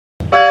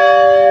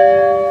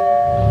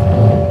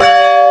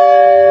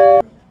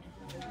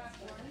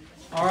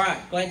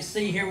Glad to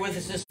see you here with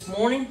us this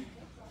morning.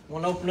 I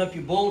want to open up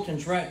your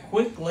bulletins right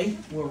quickly.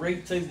 We'll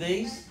read through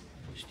these.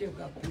 Still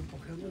got people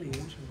coming in.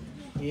 So.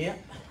 Yeah,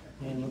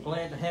 and we're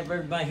glad to have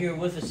everybody here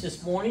with us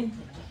this morning.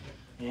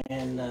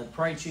 And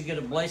pray that you get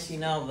a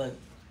blessing out of the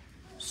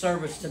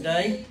service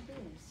today.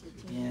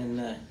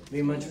 And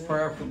be much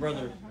prayer for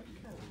Brother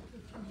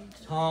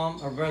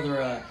Tom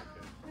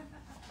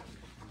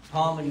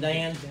and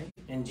Dan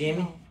and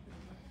Jimmy.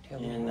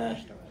 And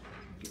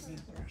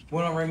we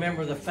want to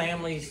remember the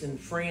families and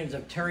friends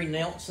of Terry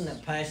Nelson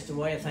that passed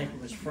away. I think it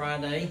was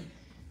Friday.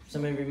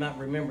 Some of you might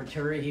remember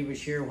Terry. He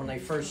was here when they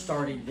first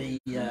started the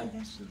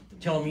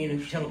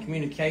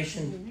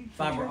telecommunication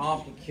fiber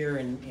optic here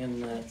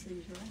in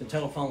the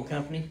telephone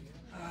company.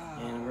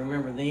 And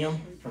remember them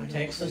from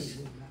Texas.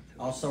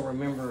 Also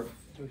remember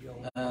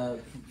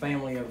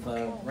family of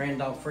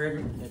Randolph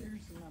Frederick.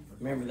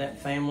 Remember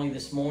that family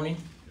this morning.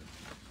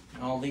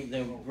 They'll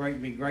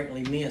be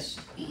greatly missed.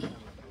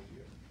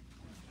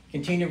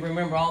 Continue to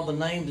remember all the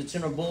names that's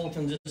in our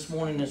bulletins this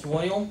morning as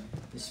well,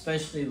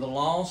 especially the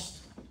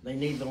lost. They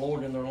need the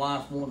Lord in their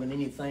life more than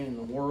anything in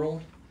the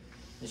world.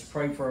 Let's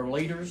pray for our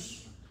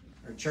leaders,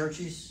 our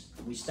churches.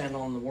 We stand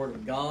on the Word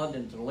of God,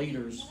 and the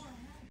leaders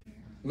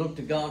look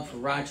to God for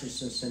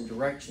righteousness and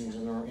directions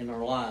in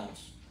our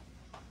lives.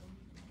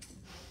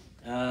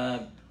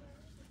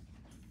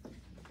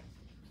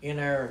 In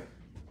our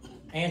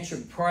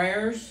answered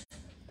prayers,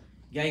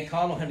 Gay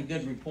Cottle had a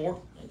good report.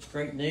 It's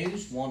great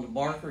news. Wanda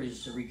Barker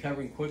is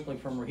recovering quickly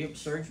from her hip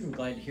surgery. I'm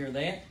glad to hear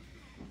that.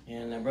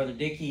 And Brother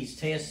Dickey's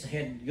test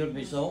had good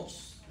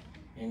results.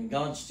 And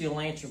God still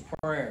answered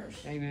prayers.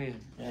 Amen.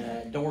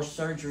 Doris'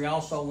 surgery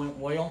also went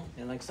well.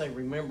 And like I say,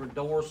 remember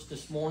Doris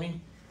this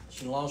morning.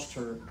 She lost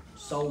her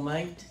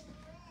soulmate,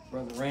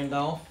 Brother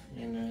Randolph.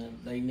 And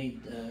they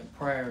need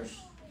prayers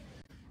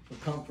for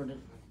comfort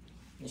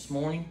this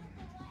morning.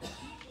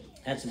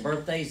 Had some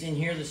birthdays in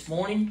here this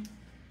morning.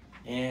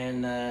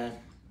 And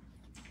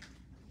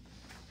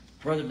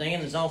Brother Dan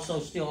is also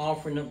still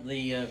offering up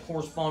the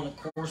correspondent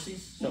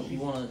courses. So if you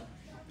want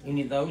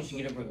any of those,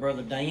 you get up with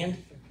Brother Dan.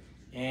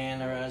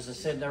 And as I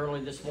said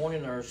earlier this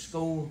morning, our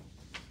school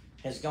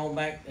has gone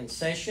back in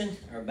session.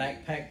 Our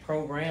backpack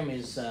program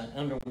is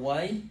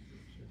underway.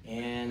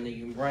 And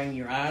you can bring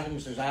your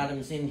items. There's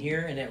items in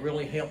here, and it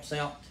really helps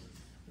out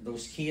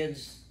those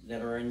kids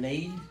that are in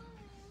need.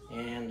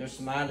 And there's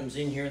some items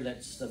in here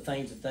that's the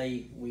things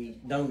that we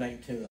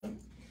donate to them.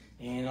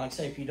 And like I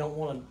say, if you don't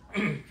want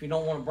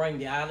to bring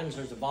the items,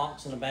 there's a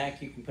box in the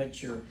back. You can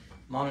put your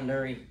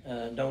monetary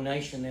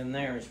donation in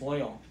there as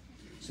well.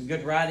 Some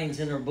good writings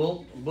in our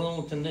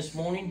bulletin this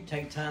morning.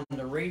 Take time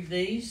to read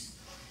these.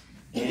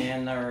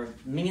 And our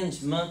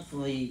men's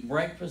monthly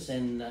breakfast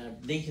and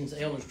Deacons,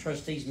 Elders,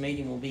 Trustees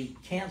meeting will be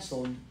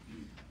canceled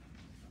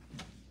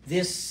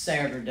this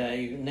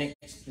Saturday.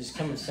 This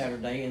coming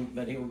Saturday,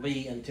 but it will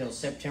be until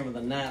September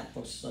the 9th.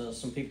 Because,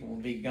 some people will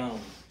be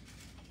gone.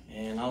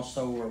 And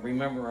also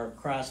remember our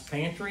Christ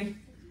Pantry.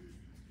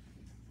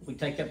 We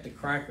take up the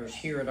crackers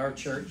here at our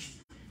church.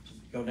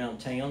 Go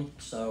downtown.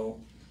 So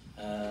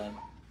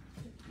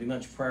be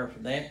much prayer for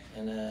that.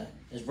 And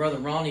as Brother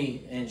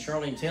Ronnie and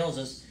Charlene tells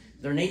us,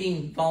 they're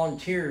needing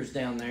volunteers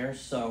down there.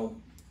 So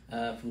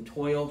from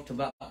 12 to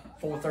about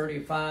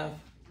 4:30 or 5.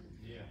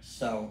 Yeah.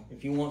 So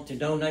if you want to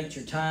donate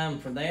your time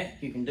for that,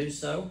 you can do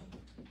so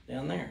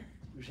down there.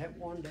 Is that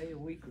one day a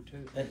week or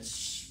two?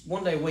 That's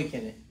one day a week,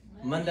 isn't it?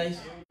 Mondays?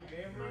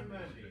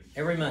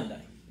 Every Monday.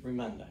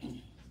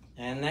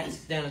 And that's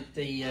down at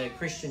the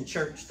Christian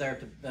church there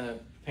at the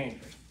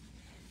pantry.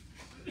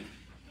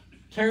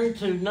 Turn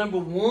to number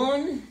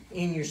 1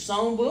 in your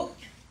songbook,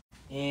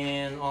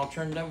 and I'll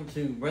turn it over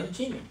to Brother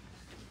Jimmy.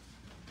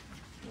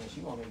 Unless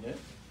you want me to do it.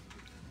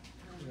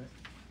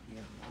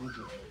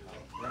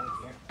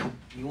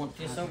 You want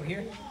this over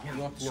here? You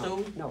want the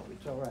stool? No,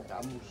 it's all right.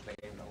 I'm going to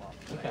stand a lot.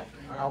 Okay.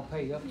 I'll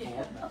pay up for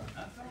it.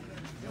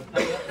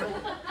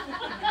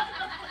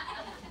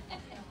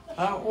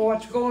 I don't know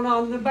what's going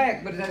on in the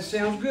back, but that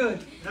sounds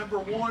good. Number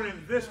 1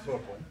 in this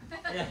book.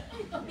 Yeah.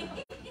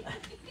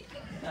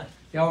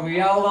 Y'all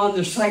be all on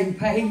the same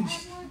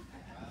page?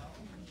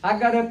 I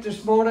got up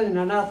this morning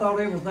and I thought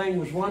everything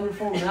was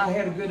wonderful and I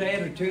had a good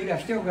attitude. I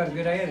still got a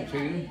good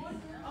attitude.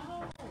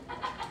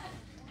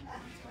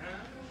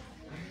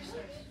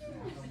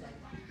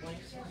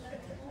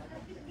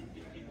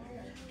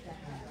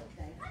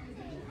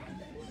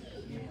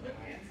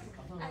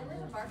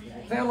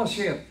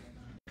 Fellowship.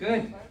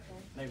 Good.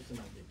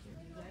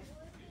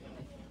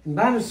 And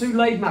Bonnie Sue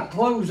laid my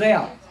clothes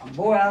out.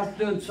 Boy, I was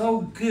doing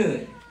so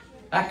good.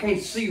 I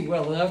can't see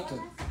well enough to.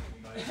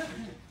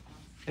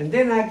 And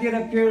then I get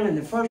up here and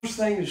the first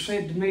thing that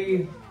said to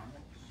me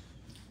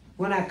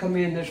when I come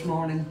in this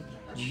morning,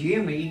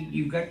 Jimmy,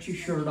 you got your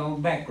shirt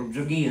on backwards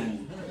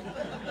again.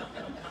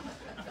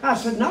 I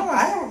said, no,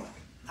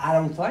 I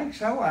don't think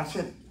so. I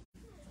said,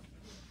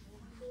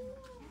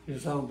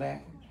 it's on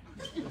backwards.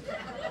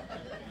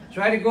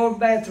 So I had to go to the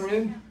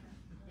bathroom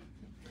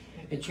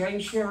and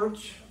change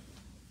shirts.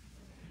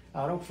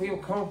 I don't feel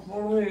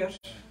comfortable in this.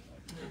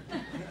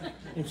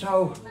 And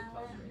so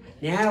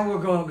now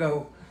we're going to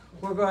go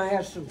We're going to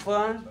have some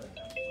fun.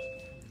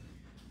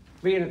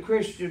 Being a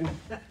Christian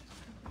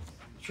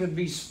should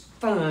be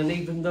fun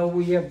even though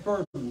we have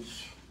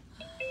burdens.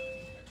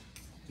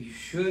 You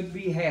should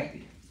be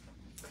happy.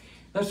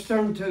 Let's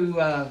turn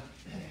to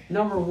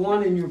number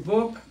 1 in your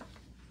book.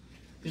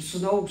 It's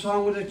an old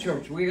song of the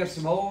church. We got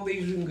some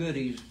oldies and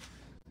goodies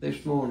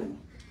this morning.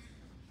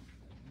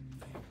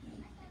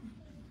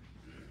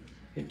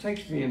 It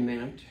takes me a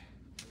minute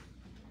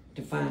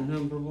to find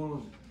number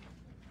 1.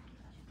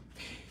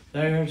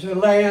 There's a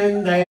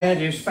land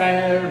that is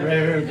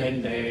fairer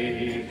than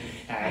day,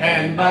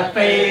 and by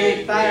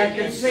faith I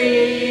can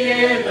see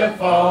it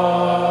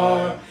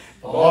afar.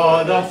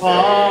 For the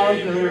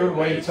Father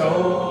waits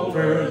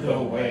over the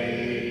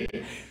way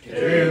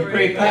to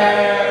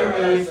prepare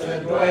us a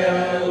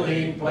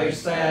dwelling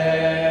place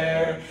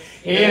there.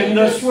 In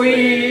the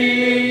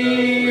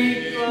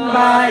sweet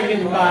by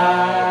and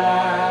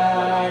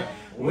by,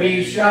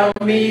 we shall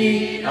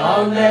meet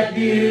on that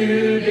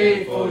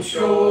beautiful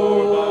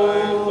shore.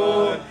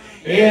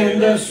 In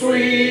the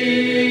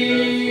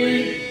sweet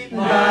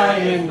by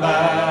and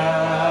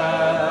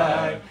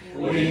by,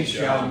 we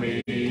shall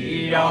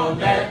meet on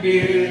that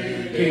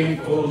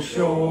beautiful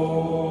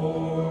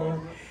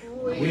shore.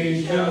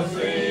 We shall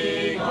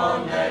sing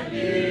on that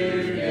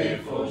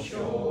beautiful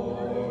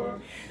shore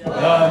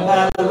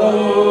the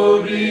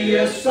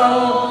melodious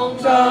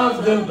songs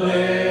of the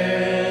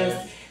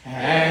blessed,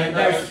 and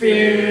their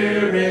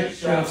spirits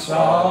shall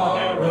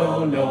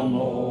sorrow no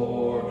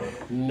more.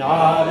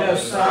 Not a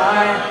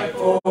sigh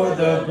for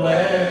the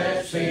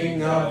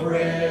blessing of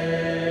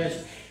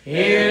rest.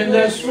 In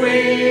the sweet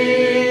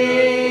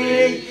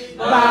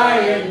by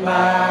and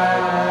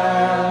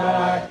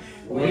by,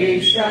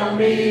 we shall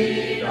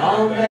meet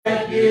on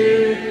that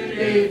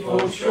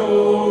beautiful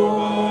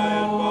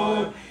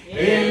shore.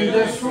 In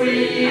the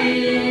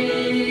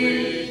sweet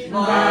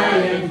by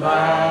and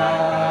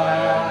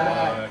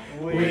by,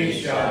 we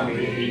shall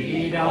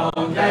meet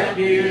on that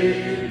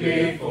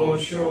beautiful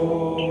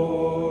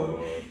shore.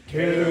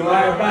 To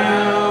our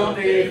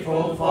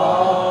bountiful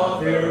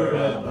Father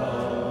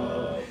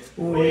above,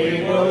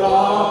 we will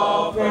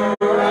offer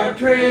our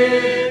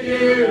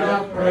tribute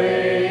of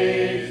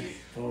praise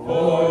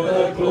for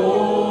the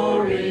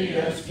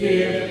glorious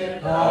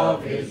gift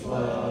of His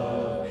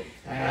love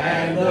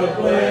and the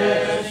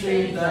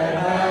blessings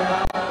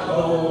that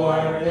hallow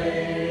our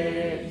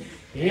days.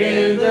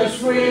 In the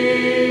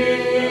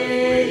sweet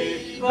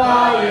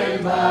by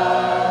and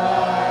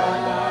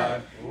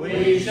by,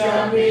 we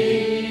shall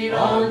meet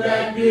on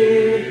that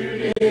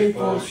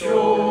beautiful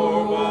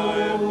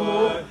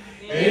shore.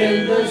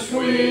 In the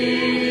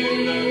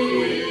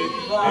sweet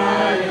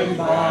by and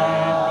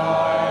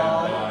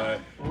by,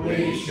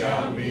 we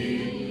shall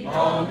meet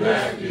on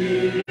that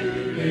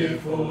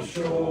beautiful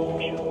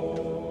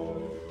shore.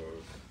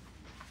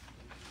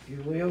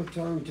 You will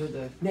turn to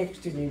the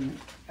next in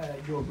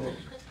your book.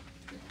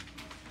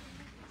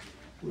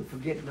 We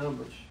forget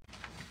numbers.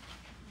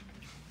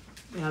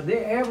 Now,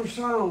 every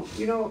song,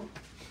 you know,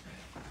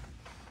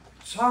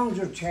 songs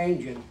are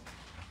changing.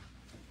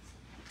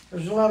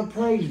 There's a lot of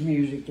praise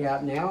music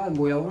out now, and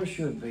well, there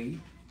should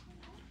be.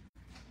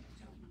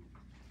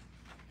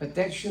 But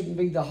that shouldn't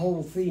be the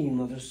whole theme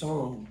of the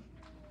song.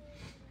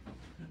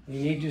 We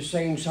need to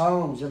sing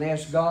songs and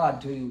ask God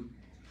to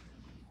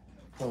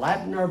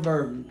lighten our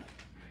burden.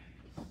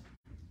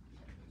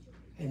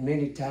 And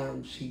many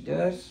times He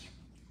does,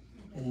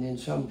 and then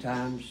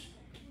sometimes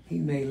He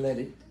may let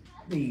it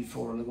be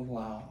for a little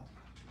while.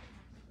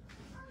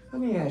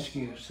 Let me ask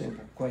you a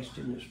simple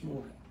question this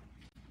morning.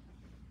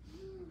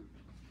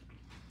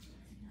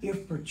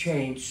 If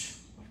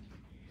perchance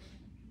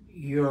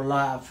your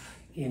life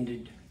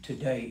ended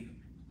today,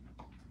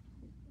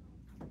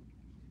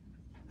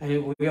 and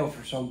it will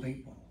for some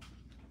people,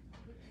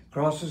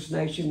 across this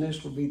nation,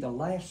 this will be the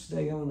last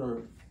day on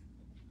earth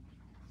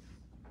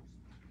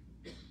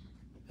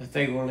that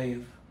they will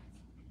live.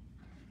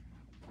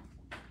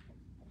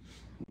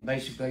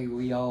 Basically,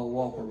 we all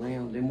walk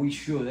around, and we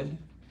should.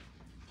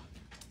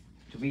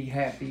 To be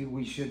happy,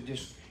 we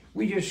just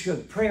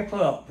should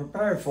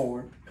prepare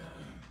for it.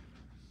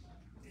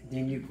 And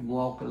then you can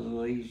walk a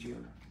little easier.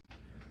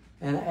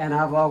 And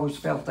I've always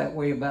felt that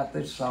way about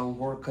this song,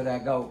 Where Could I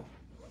Go?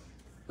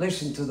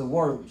 Listen to the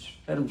words.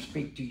 Let them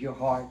speak to your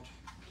heart.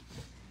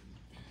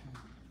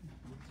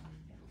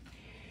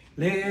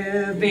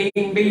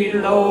 Living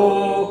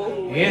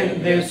below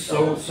in this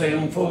so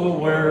sinful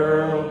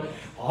world,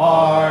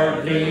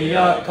 hardly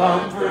a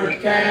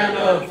comfort can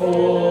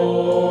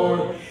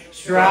afford.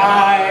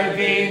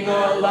 Striving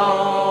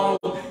along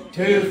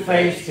to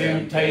face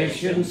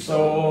temptation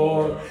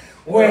sore.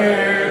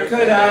 Where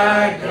could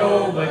I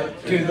go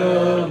but to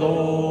the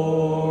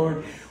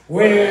Lord?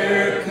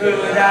 Where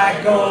could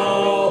I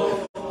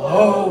go?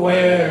 Oh,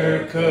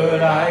 where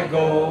could I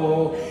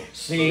go?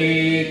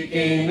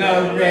 Seeking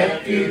a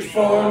refuge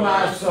for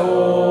my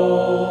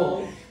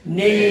soul,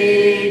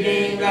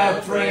 needing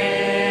a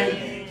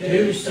friend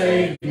to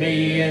save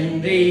me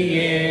in the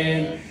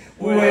end.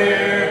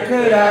 Where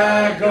could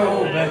I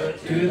go but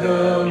to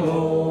the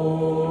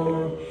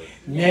Lord?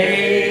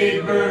 Nay,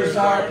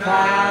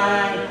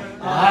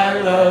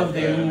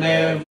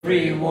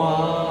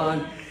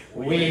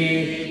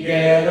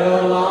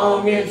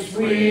 along in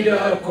sweet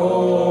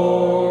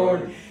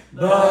accord.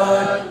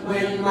 But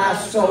when my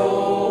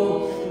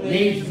soul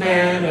needs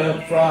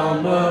manna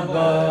from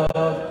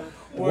above,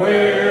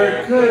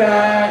 where could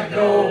I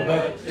go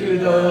but to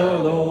the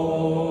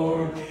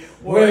Lord?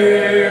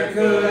 Where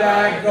could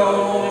I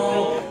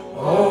go?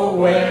 Oh,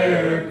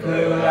 where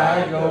could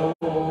I go?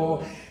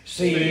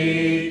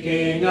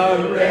 Seeking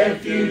a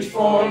refuge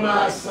for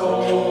my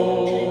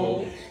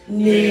soul,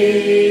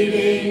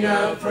 needing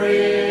a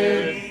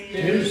friend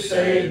to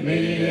save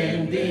me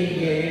in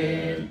the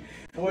end.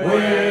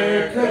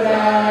 Where could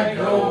I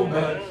go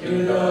but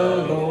to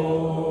the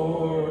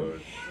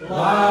Lord?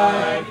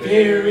 Life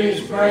here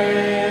is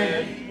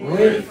grand,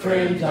 with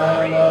friends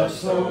I love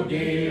so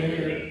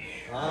dear.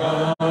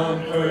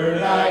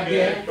 Comfort I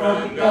get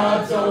from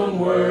God's own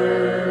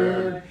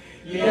word.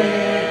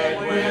 Yet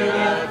when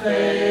I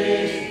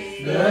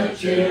face the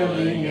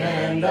chilling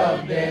hand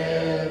of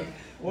death,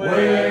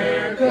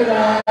 where could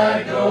I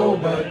go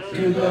but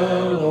to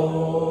the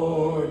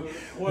Lord?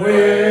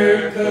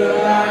 Where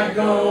could I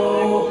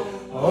go?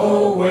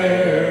 Oh,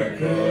 where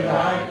could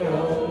I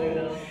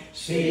go?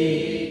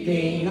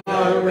 Seeking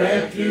a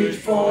refuge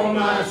for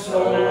my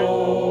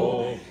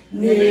soul,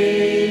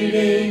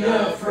 needing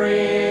a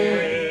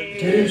friend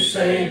to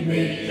save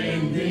me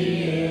in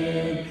the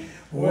end.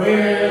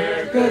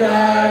 Where could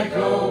I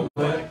go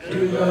but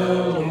to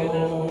the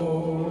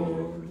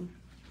Lord?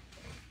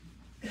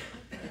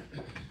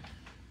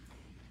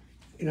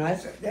 You know,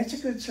 that's a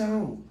good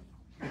song.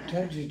 It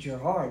tugs at your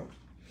heart,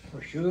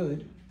 or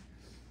should.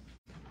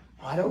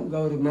 I don't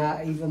go to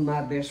even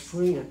my best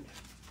friend.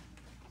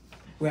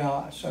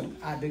 Well,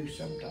 I do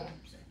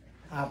sometimes.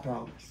 I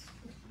promise.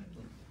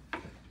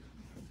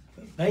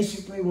 But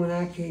basically, when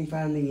I can't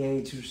find the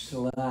answers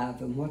to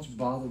life and what's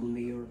bothering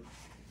me, or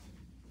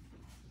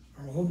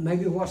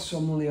maybe what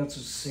someone else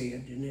has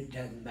said, and it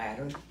doesn't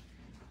matter,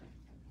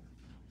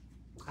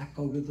 I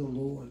go to the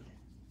Lord.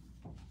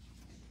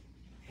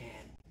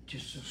 And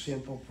just a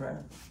simple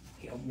prayer.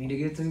 Help me to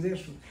get through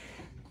this one.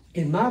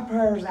 In my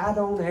prayers, I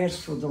don't ask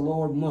for the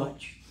Lord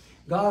much.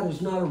 God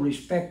is not a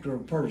respecter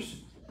of person.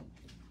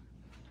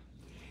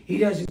 He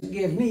doesn't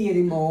give me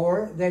any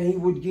more than He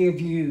would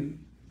give you.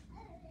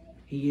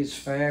 He is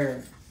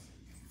fair.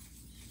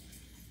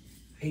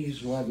 He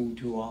is loving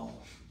to all.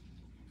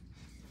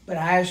 But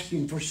I ask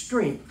Him for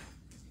strength.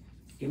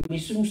 Give me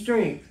some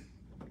strength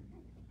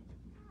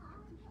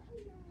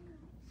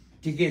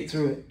to get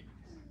through it.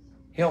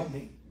 Help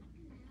me.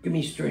 Give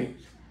me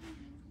strength.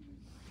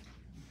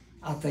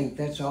 I think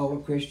that's all a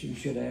Christian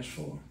should ask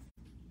for.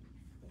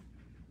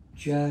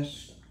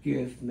 Just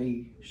give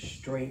me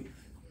strength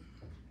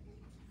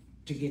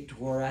to get to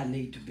where I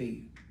need to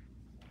be.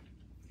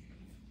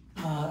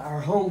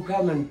 Our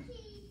homecoming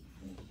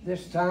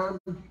this time,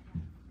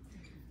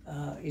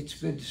 it's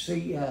good to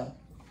see. I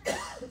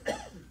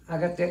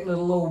got that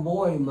little old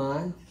boy of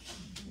mine.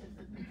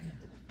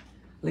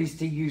 At least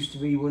he used to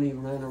be when he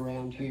ran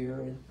around here.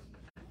 And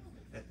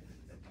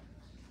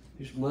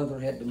his mother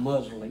had to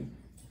muzzle him.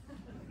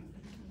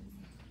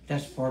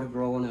 That's part of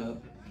growing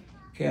up.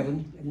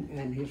 Kevin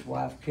and his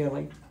wife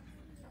Kelly,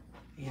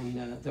 and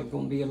they're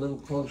going to be a little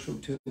closer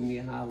to me,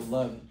 and I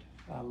love it.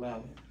 I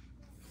love it.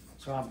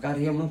 So I've got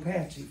him and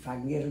Patsy. If I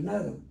can get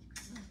another,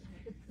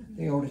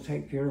 they ought to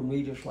take care of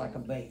me just like a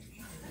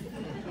baby.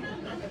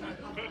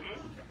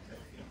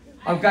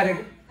 I've got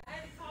to.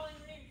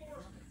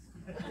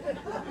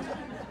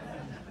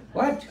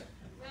 What?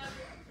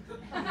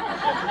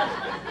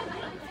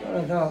 That's what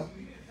I thought.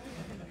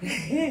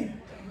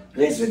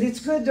 Listen, it's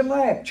good to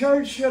laugh.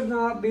 Church should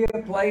not be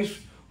a place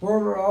where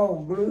we're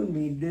all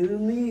gloomy,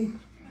 doomy.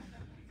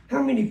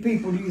 How many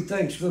people do you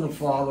think's going to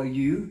follow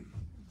you?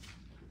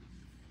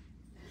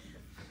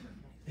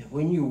 And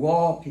when you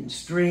walk in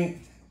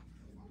strength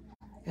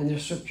and the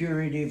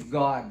security of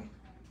God,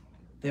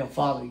 they'll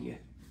follow you.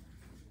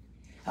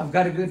 I've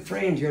got a good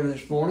friend here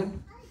this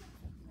morning.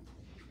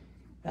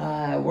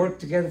 Worked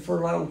together for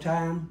a long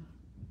time.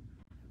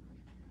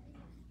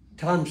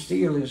 Tom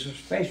Steele is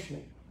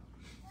especially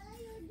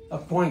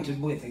acquainted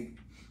with him.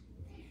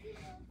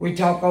 We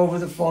talk over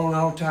the phone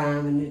all the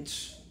time, and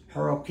it's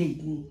Harold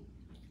Keaton.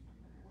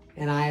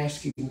 And I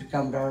asked him to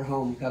come to our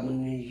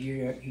homecoming,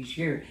 and he's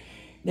here.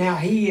 Now,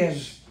 he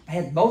has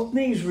had both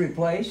knees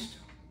replaced,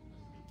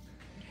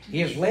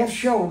 his left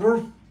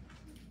shoulder,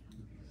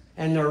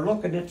 and they're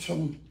looking at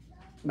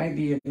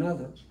maybe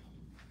another.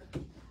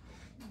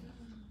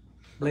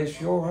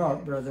 Bless your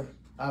heart, brother.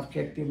 I've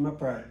kept you in my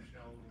prayers.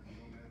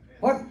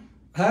 What?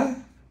 Huh?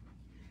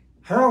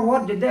 Harold,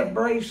 what did that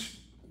brace,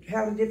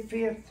 how did it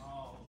fit?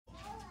 Oh,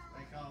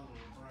 they called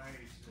it a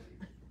brace.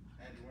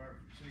 They had to work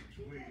for 6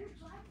 weeks.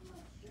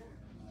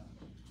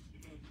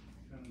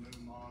 Couldn't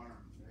move my arm.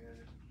 They had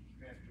to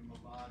stretch my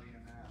body,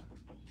 and I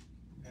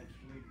had to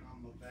sleep on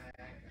my back.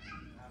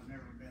 And I've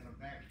never been a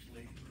back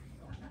sleeper.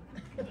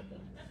 So.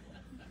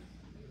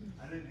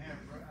 I didn't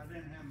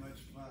have much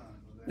fun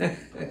with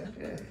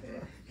that.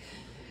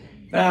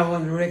 But I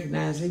wanted to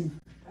recognize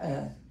him.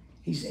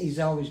 He's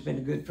always been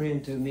a good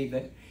friend to me,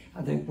 but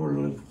I think we're a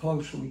little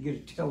closer. We get a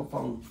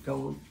telephone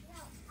going.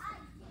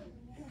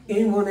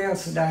 Anyone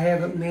else that I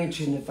haven't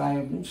mentioned, if I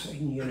haven't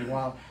seen you in a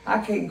while? I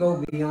can't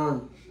go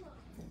beyond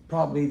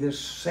probably this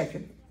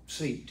second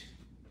seat.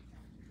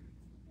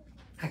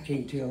 I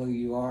can't tell who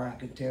you are. I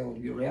can tell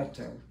you're out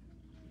there.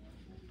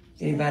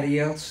 Anybody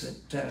else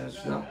that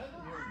is not?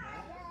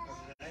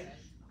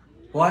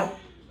 What?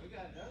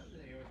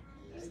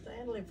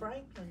 Stanley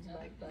Franklin's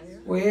back there.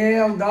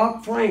 Well,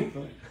 Doc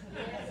Franklin.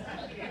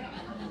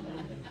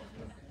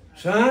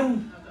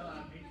 Son,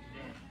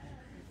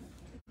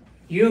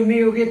 you and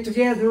me will get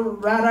together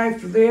right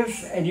after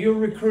this, and you're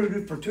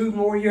recruited for 2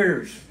 more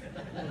years.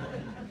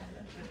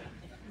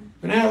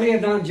 When I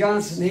lived on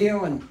Johnson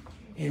Hill,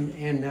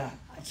 and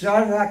so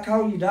I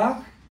call you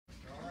Doc?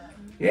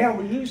 Yeah,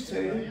 we used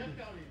to.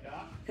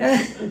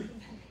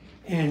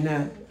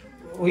 And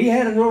we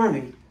had an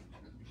army.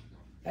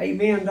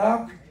 Amen,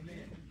 Doc?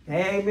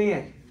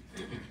 Amen.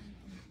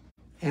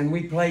 And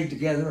we played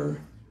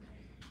together.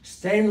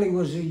 Stanley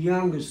was the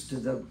youngest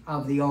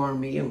of the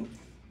army,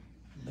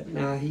 but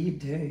now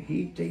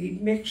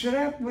he'd mix it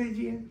up with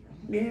you,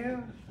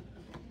 yeah.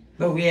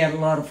 But we had a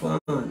lot of fun,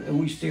 and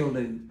we still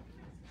do.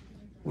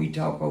 We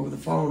talk over the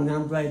phone, and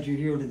I'm glad you're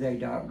here today,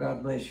 Doc.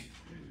 God bless you.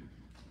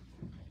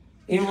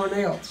 Anyone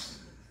else?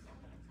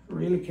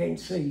 Really can't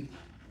see.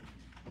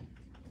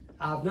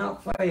 I've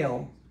not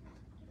failed.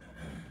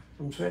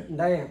 I'm sitting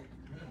down.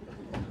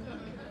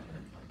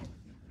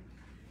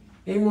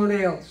 Anyone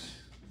else?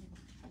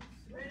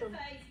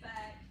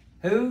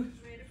 Who?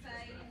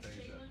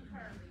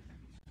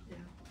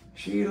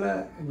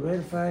 Sheila and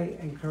Retta Faye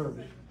and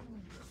Kirby.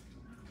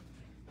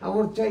 I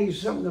want to tell you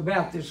something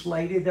about this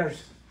lady.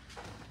 There's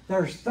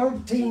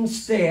 13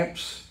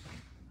 steps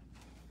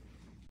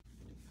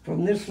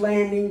from this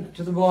landing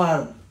to the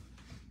bottom.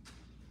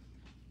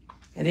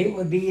 And it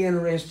would be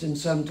interesting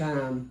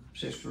sometime,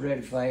 Sister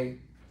Retta Faye,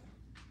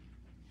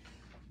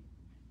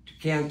 to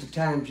count the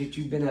times that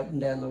you've been up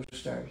and down those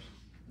stairs.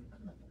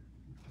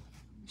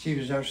 She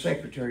was our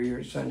secretary here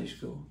at Sunday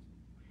school.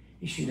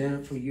 And she done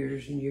it for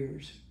years and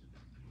years.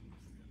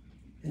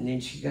 And then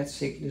she got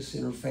sickness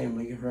in her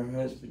family. Her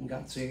husband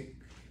got sick.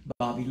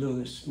 Bobby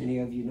Lewis, many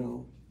of you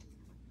know.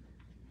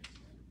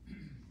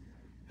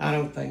 I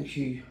don't think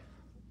she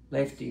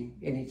left him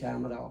any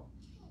time at all.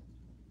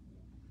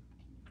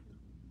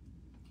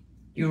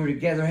 You were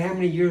together how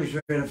many years,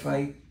 Retta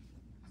Faye?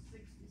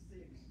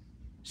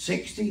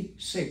 66.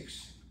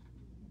 66.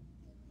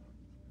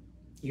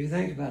 You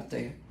think about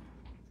that.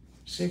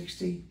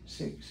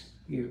 66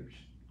 years.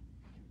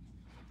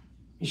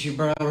 And she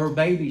brought her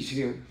babies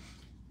here.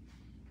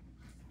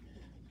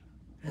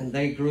 And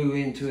they grew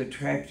into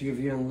attractive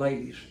young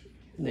ladies.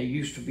 And there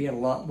used to be a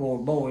lot more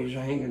boys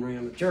hanging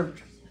around the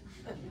church.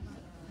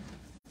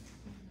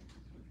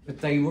 But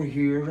they were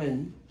here,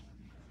 and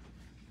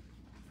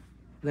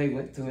they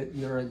went through it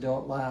in their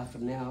adult life,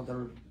 and now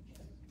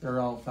they're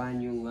all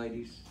fine young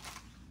ladies.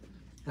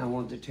 I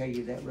wanted to tell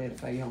you that, Retta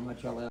Faye, how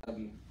much I love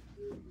you.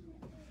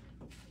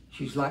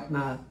 She's like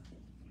my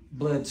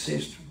blood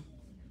sister.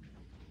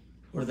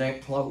 We're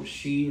that close.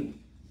 She and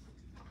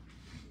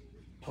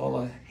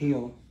Paula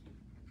Hill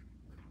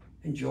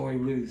and Joy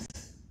Ruth.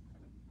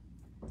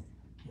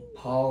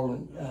 Paula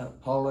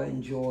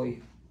and Joy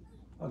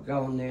are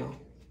gone now.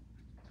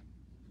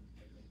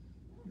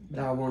 But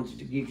I wanted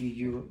to give you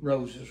your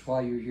roses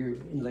while you're here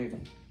and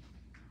living.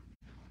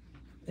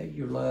 That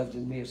you're loved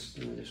and missed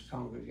in this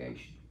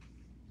congregation.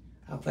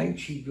 I think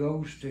she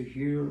goes to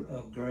hear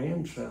a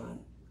grandson.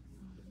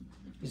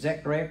 Is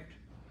that correct?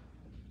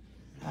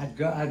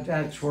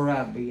 That's where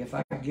I'd be if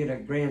I could get a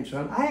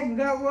grandson. I haven't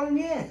got one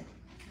yet.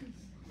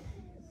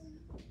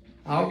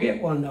 I'll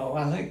get one though.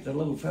 I think the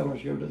little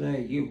fella's here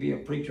today. He'll be a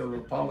preacher or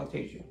a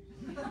politician.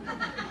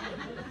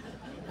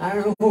 I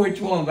don't know which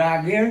one, but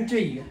I guarantee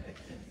you.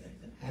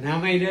 And I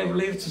may never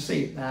live to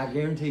see it, but I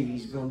guarantee you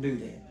he's going to do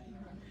that.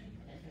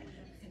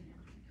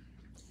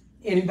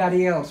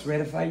 Anybody else?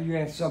 Retta Faye, you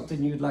have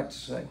something you'd like to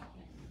say?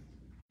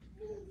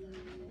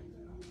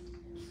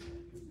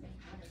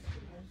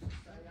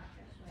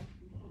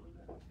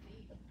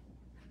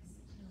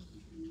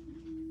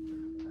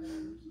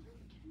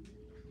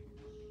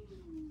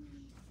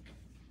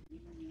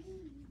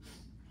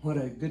 What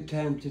a good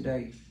time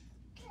today.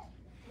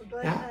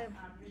 Now,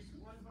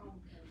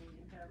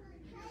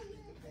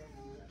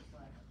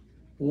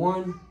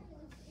 one,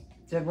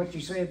 is that what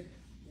you said?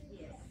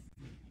 Yes.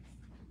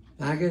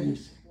 My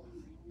goodness.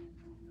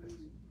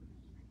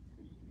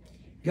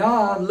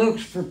 God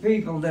looks for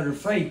people that are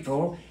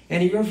faithful,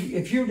 and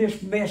if you're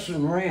just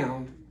messing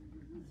around,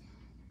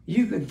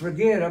 you can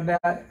forget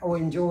about or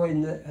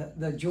enjoying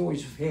the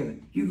joys of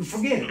heaven. You can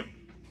forget it.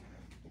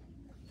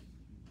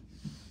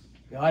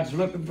 God's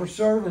looking for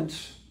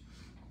servants.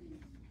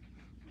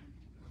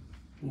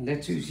 And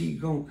that's who he's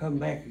going to come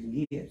back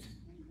and get.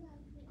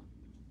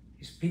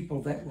 It's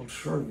people that will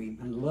serve him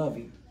and love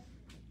him.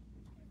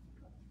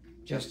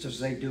 Just as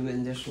they do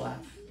in this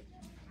life.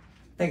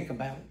 Think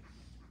about it.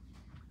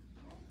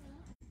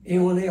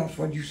 Anyone else?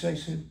 What'd you say,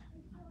 Sue?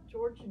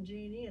 George and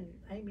Jeannie and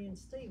Amy and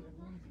Stephen.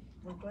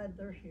 We're glad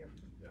they're here.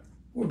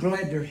 We're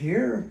glad they're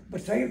here,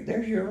 but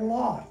they're here a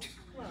lot.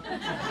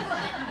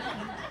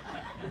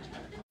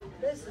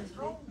 This is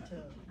home to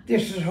them.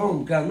 This is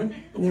homecoming,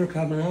 and they're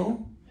coming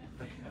home.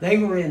 They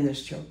were in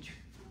this church.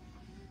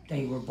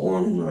 They were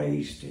born and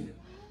raised and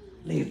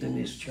lived in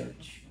this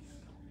church.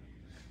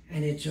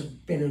 And it's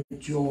been a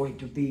joy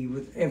to be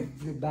with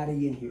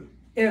everybody in here.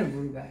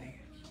 Everybody.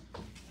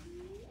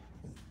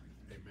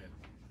 Amen.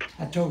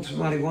 I told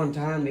somebody one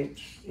time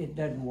it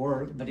doesn't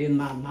work, but in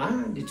my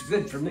mind it's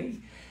good for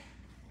me.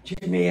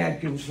 Jimmy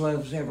Adkins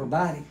loves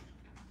everybody.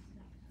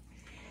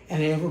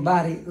 And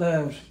everybody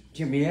loves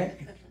Jimmy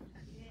Adkins.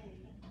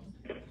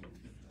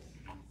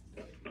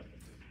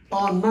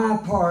 On my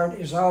part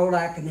is all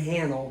I can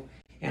handle,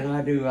 and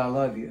I do. I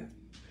love you.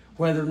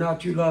 Whether or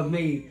not you love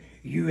me,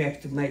 you have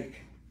to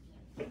make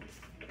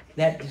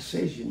that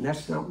decision.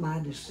 That's not my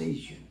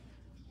decision.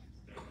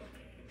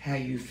 How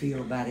you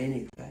feel about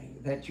anything,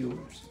 that's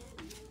yours.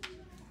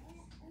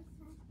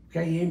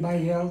 Okay,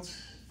 anybody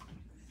else?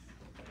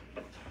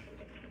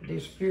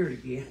 Disappeared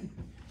again.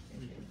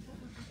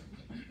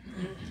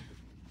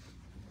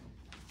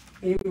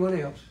 Anyone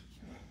else?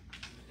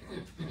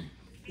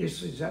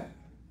 This is that.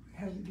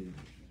 How do we do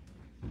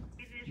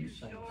this? You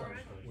sing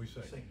first. We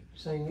sing.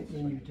 Sing it,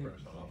 then you take it.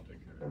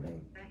 Okay.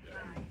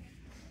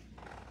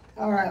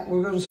 All right,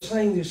 we're going to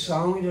sing this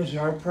song. It is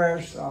our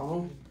prayer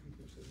song.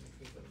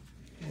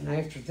 And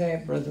after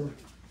that, Brother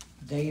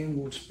Dan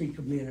will speak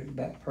a minute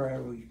about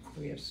prayer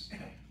requests,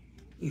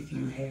 if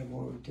you have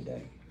one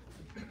today.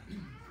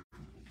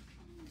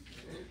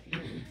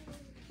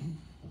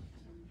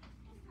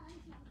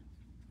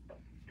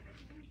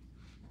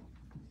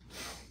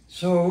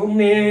 So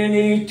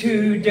many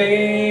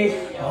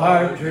today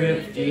are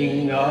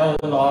drifting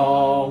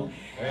along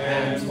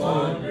and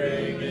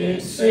wandering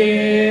in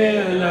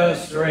sin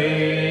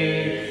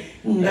astray.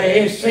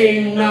 They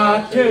seem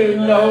not to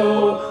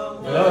know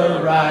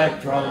the right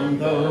from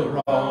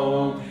the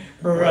wrong.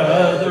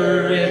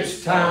 Brother,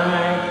 it's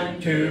time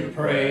to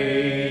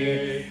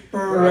pray.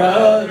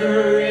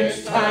 Brother,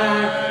 it's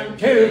time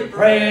to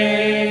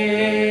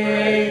pray.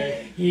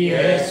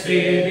 Yes,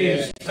 it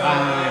is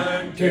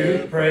time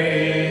to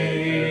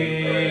pray.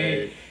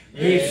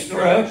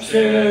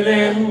 Destruction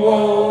and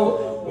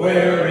woe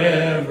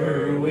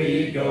wherever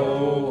we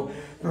go.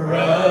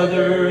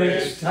 Brother,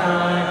 it's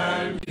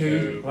time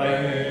to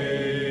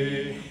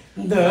pray.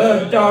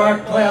 The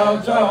dark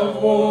clouds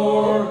of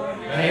war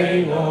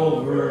hang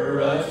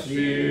over us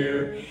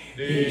here.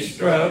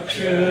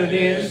 Destruction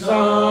is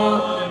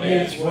on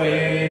its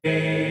way.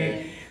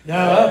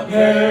 The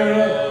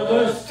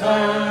perilous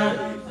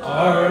times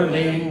are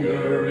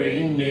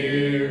lingering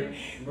near.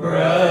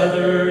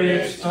 Brother,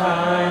 it's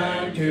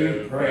time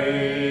to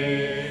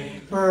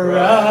pray.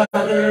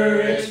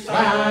 Brother, it's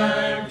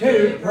time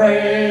to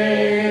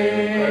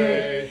pray.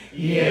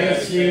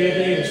 Yes, it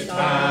is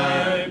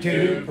time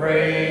to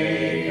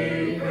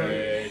pray.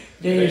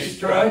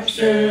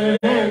 Destruction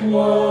and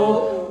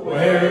woe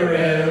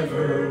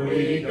wherever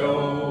we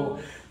go.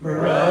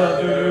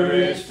 Brother,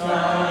 it's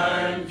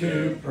time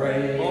to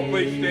pray. Won't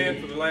please stand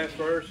for the last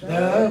verse.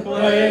 The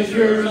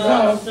pleasures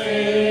of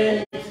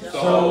sin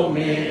so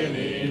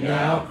many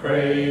now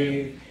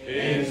crave,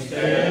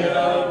 instead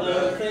of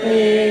the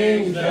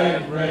things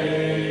that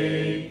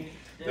reign.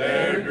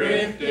 They're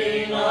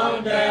drifting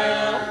on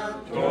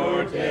down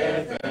toward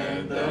death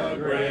and the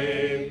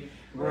grave.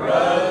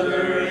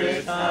 Brother,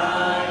 it's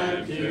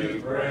time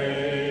to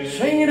pray.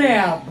 Sing it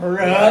out.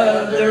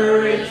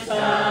 Brother, it's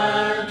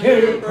time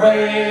to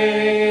pray.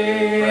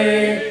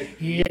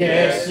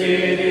 Yes,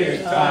 it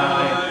is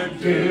time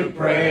to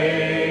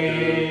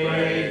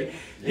pray.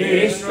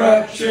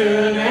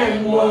 Destruction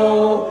and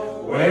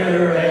woe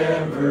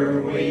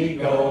wherever we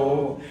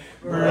go.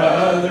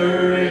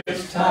 Brother,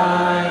 it's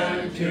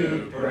time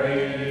to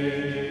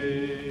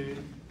pray.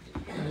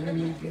 Let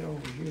me get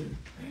over here.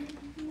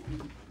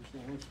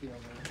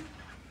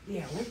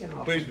 Yeah, we can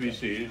all. Please be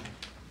seated.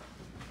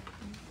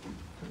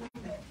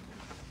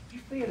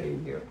 Fit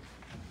in here.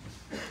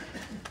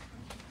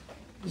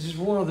 This is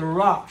one of the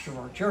rocks of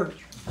our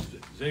church.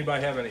 Does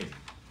anybody have any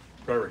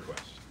prayer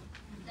requests?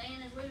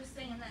 Dan, as we were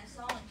singing that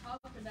song, it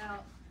talked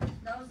about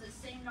those that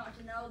seem not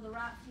to know the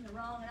right from the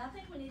wrong, and I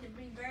think we need to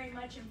be very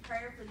much in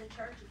prayer for the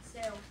church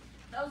itself.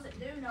 Those that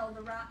do know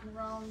the right and the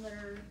wrong that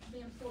are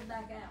being pulled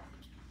back out.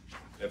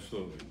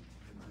 Absolutely.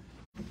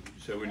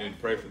 So we need to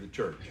pray for the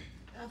church.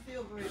 I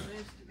feel very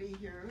blessed to be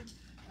here.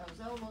 I was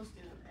almost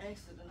in an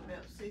accident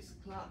about 6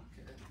 o'clock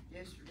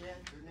yesterday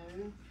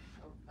afternoon.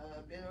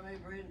 Billy,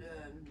 Brenda,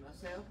 and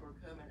myself were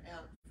coming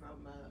out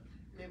from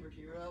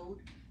Liberty Road.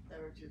 They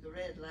were to the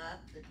red light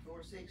at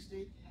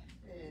 460,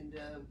 and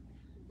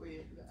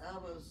I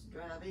was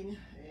driving,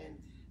 and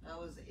I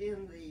was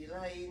in the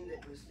lane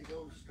that was to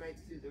go straight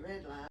through the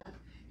red light,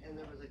 and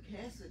there was a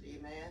Cassidy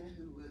man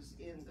who was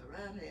in the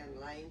right-hand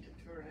lane to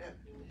turn up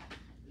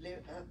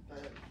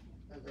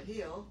the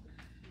hill.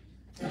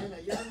 And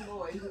a young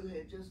boy who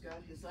had just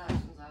got his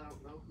license, I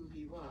don't know who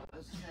he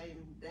was,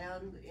 came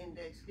down the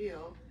Index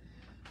Hill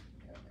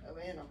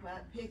in a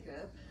white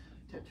pickup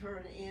to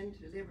turn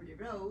into Liberty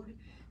Road,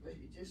 but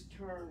he just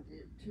turned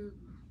it too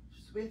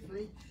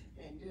swiftly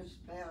and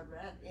just plowed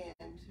right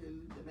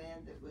into the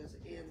man that was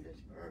in the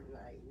turn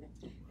lane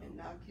and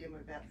knocked him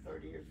about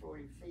 30 or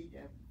 40 feet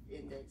up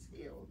Index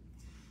Hill.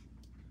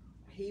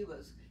 He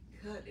was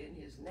cut in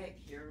his neck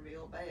here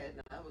real bad,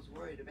 and I was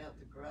worried about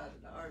the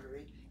carotid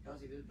artery because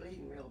he was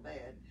bleeding real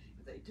bad.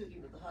 But they took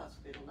him to the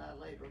hospital, and I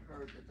later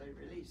heard that they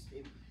released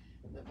him.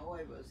 And the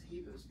boy was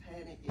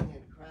panicking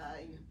and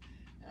crying.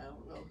 I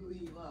don't know who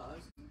he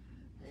was,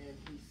 and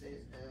he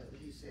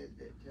said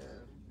that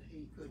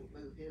he couldn't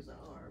move his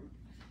arm.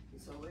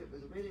 And so it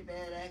was a really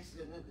bad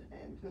accident,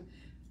 and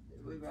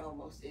we were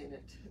almost in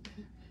it.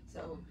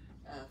 So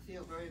I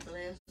feel very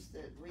blessed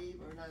that we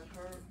were not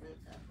hurt, but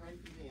I pray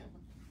for them.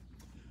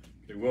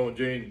 Okay, well,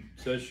 Jean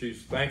says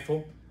she's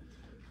thankful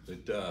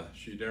that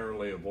she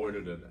narrowly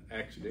avoided an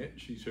accident.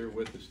 She's here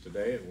with us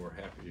today, and we're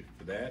happy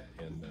for that.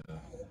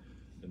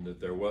 And that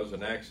there was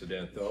an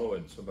accident, though,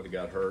 and somebody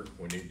got hurt.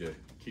 We need to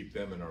keep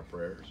them in our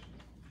prayers.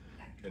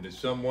 And as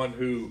someone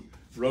who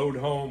rode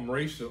home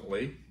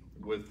recently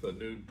with a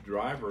new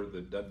driver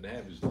that doesn't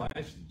have his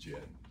license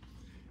yet,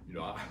 you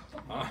know,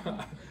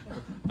 I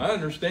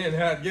understand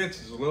how it gets.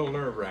 It's a little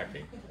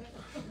nerve-wracking,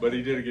 but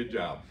he did a good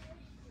job.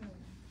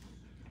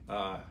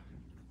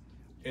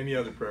 Any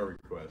other prayer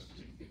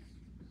requests?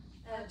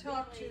 I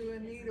talked to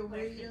Anita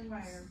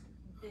Williams.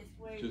 This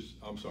week. Just,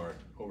 I'm sorry,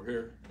 over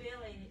here?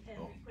 Billy has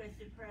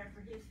requested prayer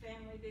for his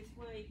family this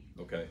week,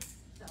 Okay.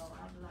 so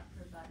I'd like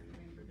for everybody to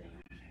remember them.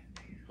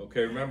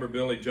 Okay, remember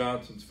Billy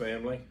Johnson's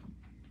family?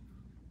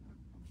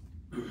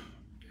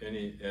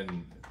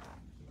 And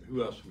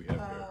who else do we have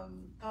here?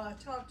 I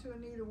talked to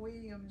Anita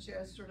Williams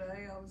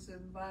yesterday. I was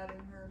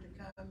inviting her to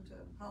come to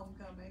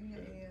homecoming,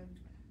 and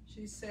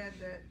she said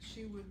that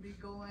she would be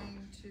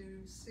going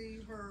to see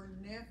her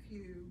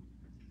nephew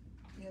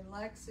in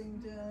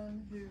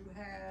Lexington who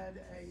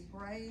had a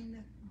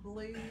brain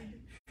bleed.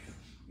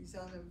 He's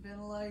on a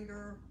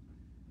ventilator,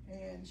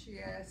 and she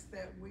asked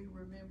that we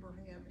remember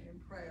him in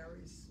prayer.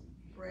 He's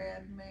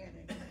Brad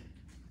Manning.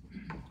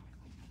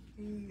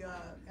 He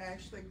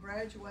actually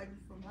graduated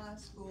from high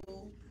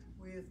school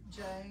with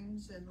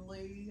James and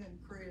Lee and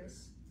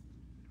Chris.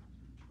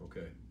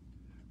 Okay.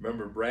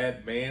 Remember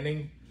Brad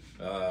Manning?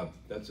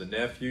 That's a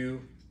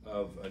nephew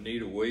of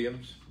Anita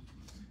Williams,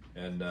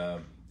 and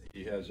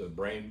he has a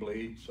brain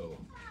bleed, so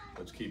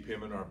let's keep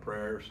him in our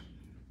prayers.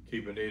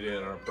 Keep Anita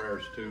in our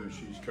prayers too.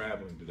 She's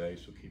traveling today,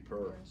 so keep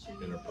her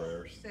in our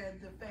prayers. Said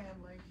the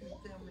family,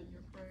 keep them in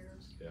your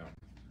prayers. Yeah.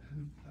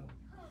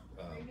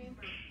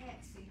 Remember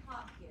Patsy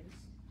Hopkins?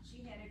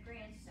 She had a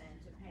grandson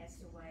to pass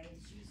away,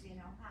 and she's in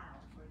Ohio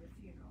for the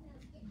funeral.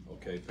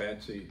 Okay,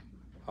 Patsy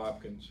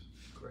Hopkins'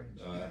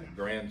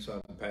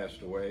 grandson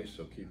passed away,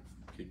 so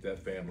keep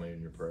that family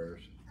in your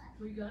prayers.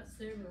 We got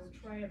several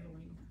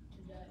traveling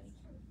today.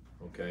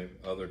 Okay,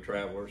 other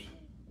travelers.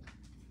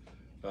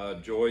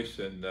 Joyce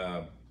and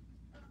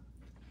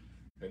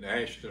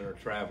Ashton are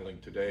traveling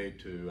today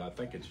to, I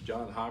think it's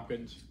John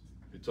Hopkins.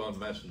 It's on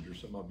Messenger.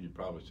 Some of you have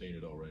probably seen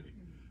it already.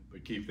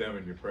 But keep them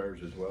in your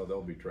prayers as well.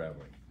 They'll be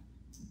traveling.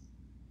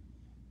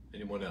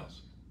 Anyone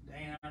else?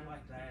 Dan, I'd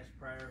like to ask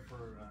prayer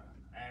for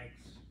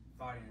addicts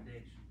fighting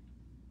addiction.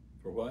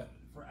 For what?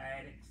 For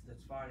addicts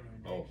that's fighting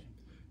addiction. Oh,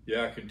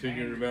 yeah,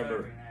 continue to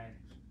remember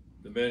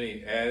the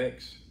many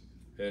addicts.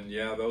 And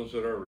yeah, those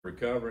that are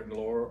recovering,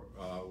 Lord,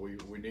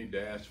 we need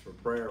to ask for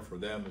prayer for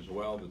them as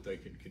well, that they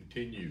can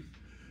continue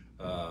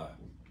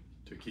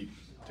to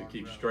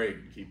keep straight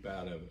and keep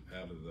out of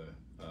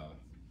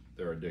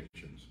their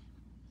addictions.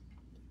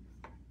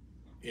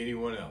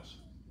 Anyone else?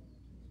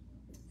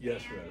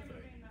 Yes, Retta.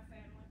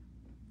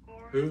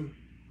 Who?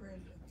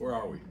 Brenda. Where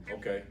are we?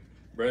 Okay,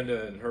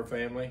 Brenda and her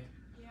family.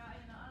 Yeah,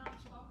 and an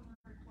unspoken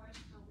request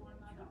for one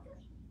of my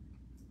daughters.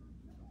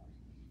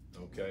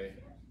 Okay.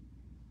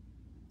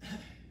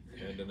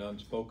 And an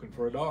unspoken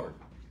for a daughter.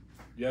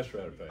 Yes,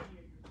 Retta Faye.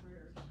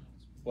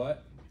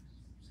 What?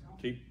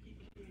 Keep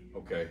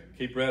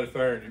Retta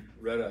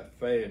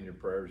Faye in your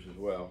prayers as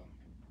well.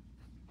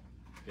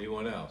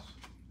 Anyone else?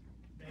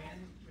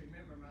 Dan,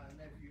 remember my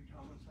nephew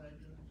Thomas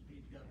Hudgens?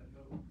 He's got to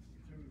go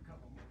through a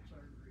couple more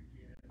surgeries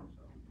yet. So.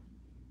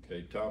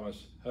 Okay,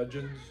 Thomas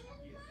Hudgens,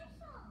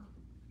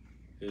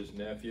 his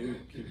nephew.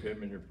 Keep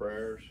him in your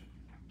prayers.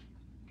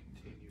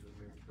 Continue to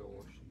remember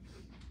Doris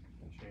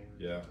and Shannon.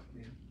 Yeah.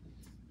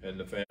 And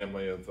the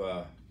family of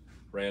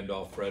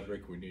Randolph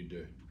Frederick, we need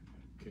to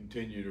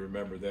continue to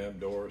remember them.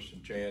 Doris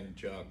and Chan and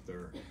Chuck,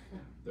 they're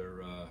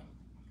going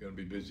to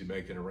be busy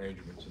making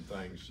arrangements and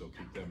things, so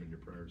keep them in your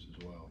prayers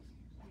as well.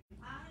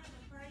 I have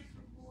a praise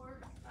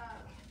report.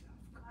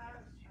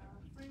 Our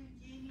friend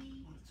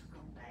Jimmy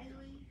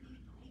Bailey,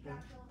 he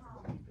got to go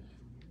home.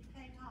 He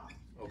came home.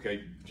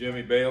 Okay,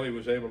 Jimmy Bailey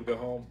was able to go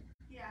home?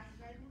 Yeah,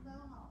 he's able to go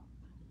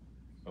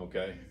home.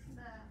 Okay. Just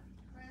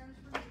prayers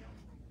for him.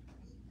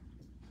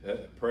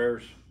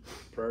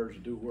 Prayers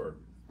do work.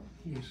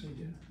 Yes, they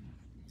do.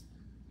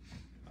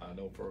 I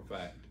know for a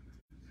fact.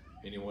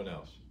 Anyone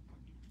else?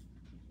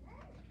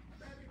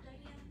 Brother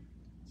Dan,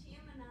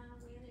 Tim and I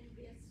went and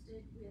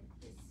visited with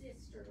his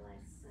sister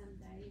last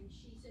Sunday, and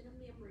she's in a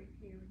memory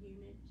care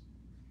unit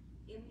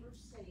in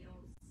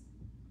Versailles.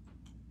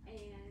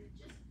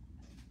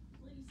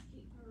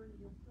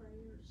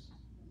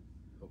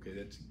 Okay,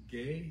 that's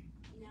Gay?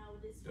 No,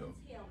 this No. one's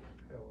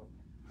Helen.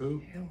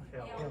 Who?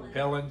 Helen.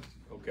 Helen?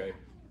 Okay.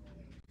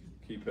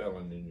 Keep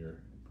Helen in your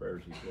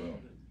prayers as well.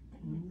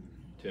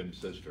 Tim's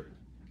sister.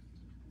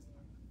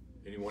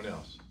 Anyone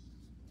else?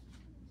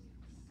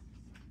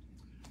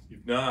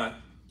 If not,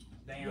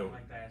 Dan, No. I'd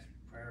like to ask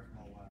prayer for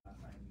my wife,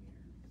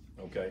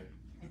 maybe, okay.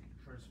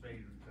 for a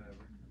speedy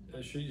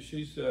recovery.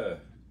 She's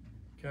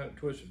kind of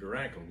twisted her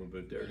ankle a little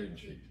bit there, didn't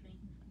she?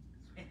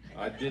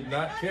 I did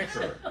not kick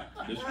her,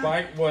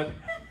 despite what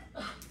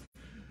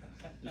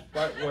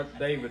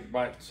David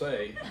might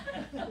say,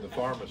 the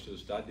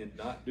pharmacist. I did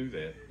not do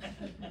that.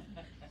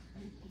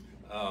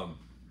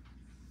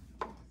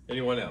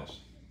 Anyone else?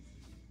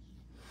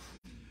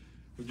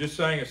 We just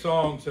sang a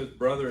song that says,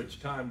 "Brother, it's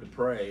time to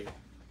pray."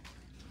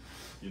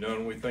 You know,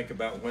 when we think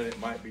about when it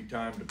might be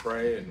time to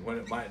pray and when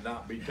it might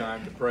not be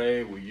time to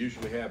pray, we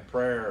usually have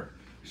prayer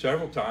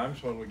several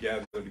times when we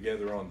gather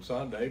together on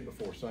Sunday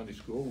before Sunday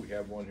school. We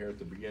have one here at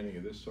the beginning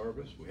of this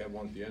service. We have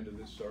one at the end of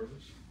this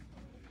service.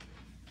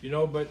 You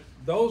know, but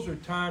those are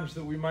times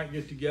that we might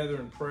get together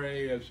and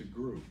pray as a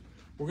group.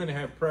 We're going to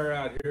have prayer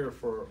out here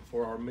for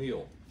our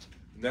meal,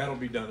 and that'll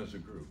be done as a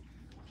group.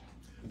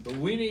 But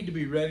we need to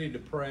be ready to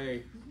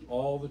pray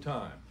all the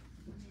time.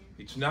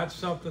 It's not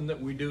something that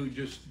we do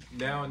just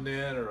now and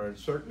then or on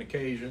certain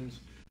occasions.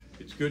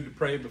 It's good to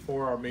pray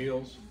before our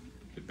meals,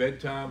 at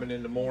bedtime and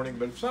in the morning.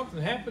 But if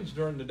something happens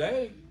during the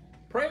day,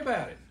 pray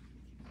about it.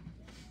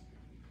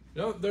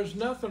 You know, there's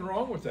nothing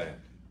wrong with that.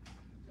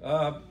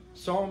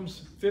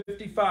 Psalms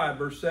 55,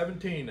 verse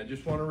 17. I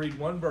just want to read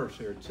one verse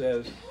here. It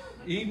says,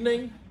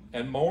 "Evening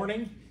and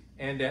morning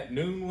and at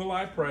noon will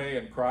I pray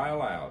and cry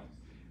aloud,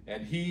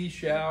 and he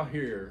shall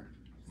hear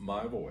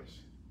my voice."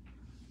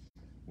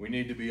 We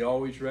need to be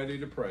always ready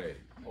to pray,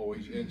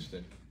 always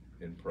instant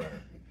in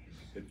prayer.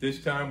 At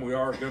this time, we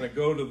are going to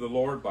go to the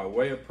Lord by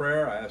way of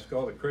prayer. I ask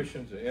all the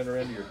Christians to enter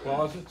into your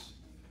closets,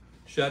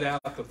 shut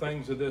out the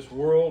things of this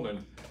world,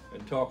 and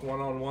talk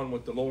one-on-one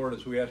with the Lord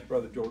as we ask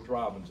Brother George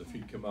Robbins if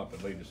he'd come up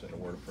and lead us in a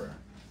word of prayer.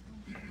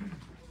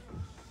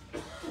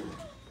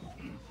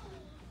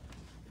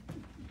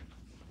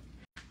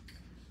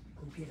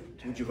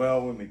 Would you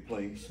bow with me,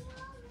 please?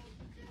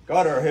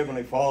 God, our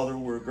Heavenly Father,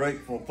 we're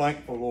grateful and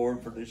thankful,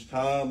 Lord, for this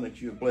time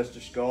that you have blessed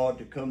us, God,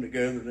 to come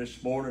together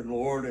this morning,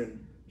 Lord,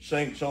 and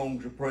sing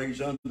songs of praise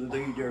unto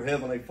Thee, dear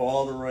Heavenly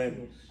Father,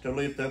 and to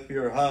lift up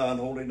your high and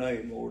holy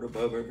name, Lord,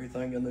 above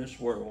everything in this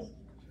world.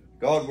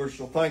 God, we're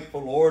so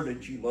thankful, Lord,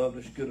 that you loved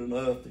us good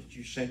enough, that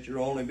you sent your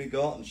only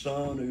begotten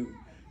Son who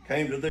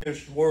came to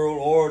this world,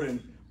 Lord,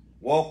 and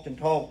walked and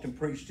talked and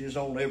preached his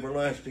own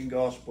everlasting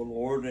gospel,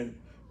 Lord, and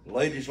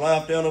laid his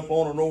life down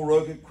upon an old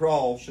rugged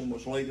cross and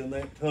was laid in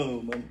that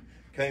tomb and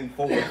came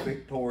forth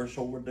victorious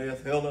over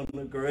death, hell, and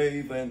the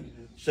grave, and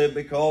said,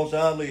 "Because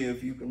I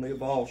live, you can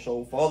live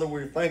also." Father,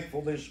 we're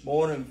thankful this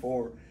morning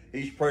for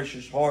his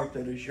precious heart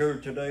that is here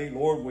today.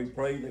 Lord, we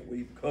pray that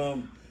we've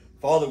come,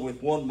 Father,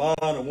 with one mind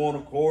and one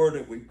accord,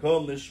 that we've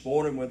come this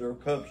morning with our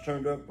cups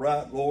turned up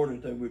right, Lord,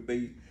 that they would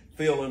be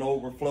filled and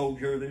overflowed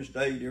here this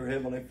day, dear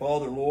Heavenly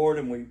Father, Lord,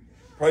 and we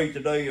pray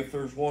today if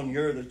there's one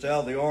here that's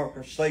out of the ark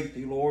of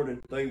safety, Lord, that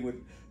they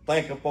would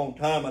think upon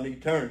time and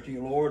eternity,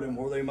 Lord, and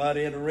where they might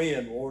enter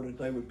in, Lord, that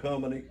they would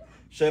come and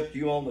accept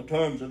you on the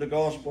terms of the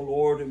gospel,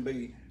 Lord, and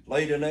be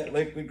laid in that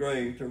liquid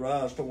grave to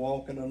rise to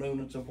walk in the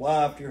newness of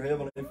life, dear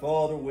Heavenly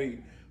Father. We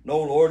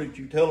know, Lord, that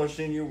you tell us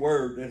in your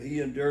word that he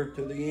endured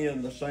to the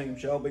end, the same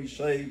shall be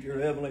saved, dear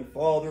Heavenly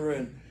Father.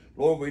 And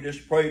Lord, we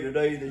just pray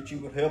today that you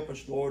would help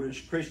us, Lord, as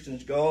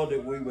Christians, God,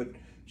 that we would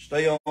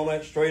stay on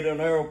that straight and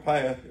narrow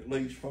path that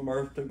leads from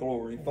earth to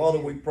glory. Father,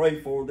 we pray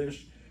for this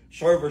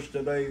service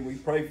today. We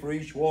pray for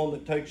each one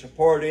that takes a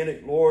part in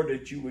it, Lord,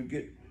 that you would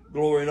get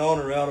glory and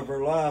honor out of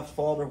our lives,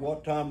 Father,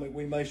 what time that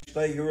we may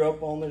stay here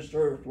up on this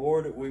earth,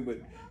 Lord, that we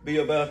would be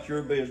about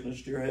your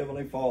business, dear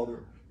Heavenly Father.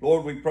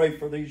 Lord, we pray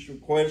for these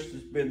requests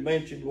that's been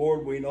mentioned,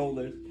 Lord. We know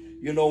that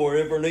you know our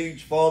every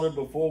needs, Father,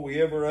 before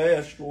we ever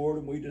ask, Lord,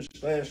 and we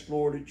just ask,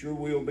 Lord, that your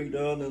will be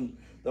done in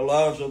the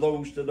lives of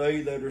those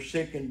today that are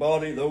sick in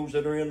body, those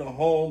that are in the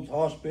homes,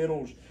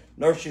 hospitals,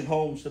 nursing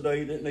homes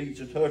today that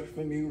needs a touch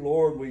from you,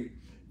 Lord. We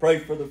pray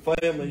for the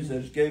families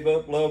that gave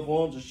up loved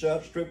ones and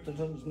outstripped us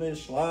in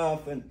this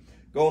life and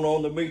gone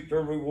on to meet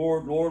their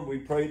reward, Lord. We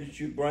pray that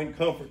you bring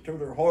comfort to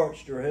their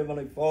hearts, dear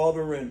Heavenly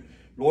Father. And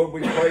Lord,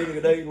 we pray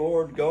today,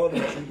 Lord God,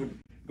 that you would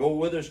go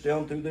with us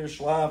down through this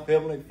life,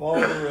 Heavenly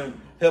Father, and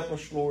help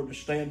us, Lord, to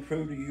stand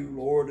true to you,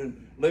 Lord,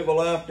 and live a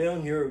life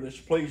down here that's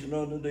pleasing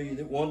unto thee,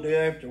 that one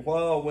day after a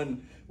while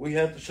when we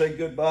have to say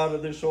goodbye to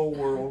this old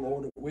world,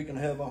 Lord, that we can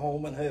have a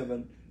home in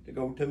heaven to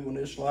go to when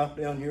this life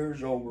down here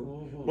is over.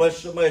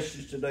 Bless the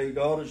message today,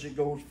 God, as it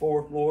goes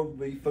forth, Lord,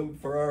 be food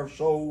for our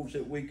souls,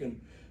 that we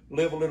can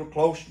live a little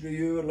closer to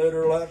you and let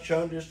our light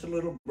shine just a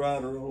little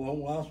brighter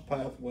along life's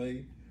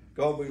pathway.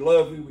 God, we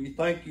love you. We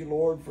thank you,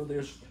 Lord, for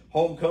this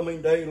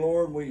homecoming day,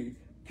 Lord. We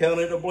count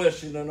it a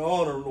blessing and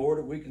honor, Lord,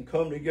 that we can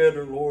come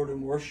together, Lord,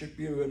 and worship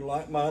you in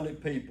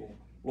like-minded people.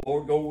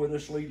 Lord, go with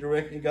us, lead,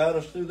 direct, and guide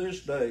us through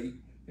this day,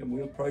 and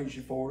we'll praise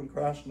you for it in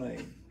Christ's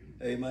name.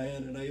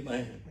 Amen and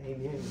amen.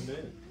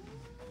 Amen.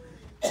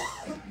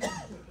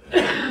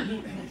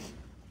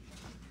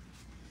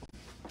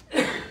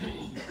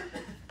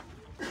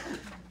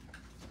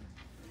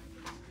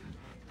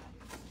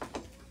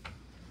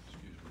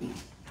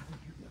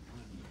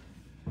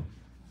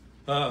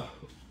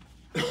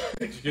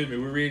 Excuse me,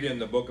 we read in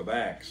the book of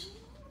Acts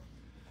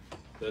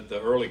that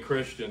the early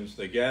Christians,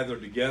 they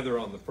gathered together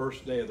on the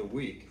first day of the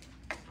week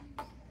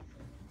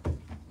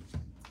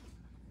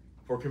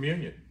for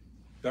communion.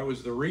 That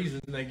was the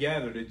reason they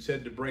gathered. It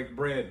said to break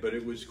bread, but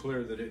it was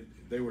clear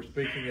that they were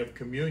speaking of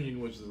communion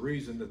was the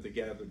reason that they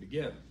gathered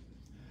together.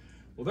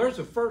 Well, there's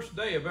a first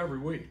day of every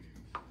week.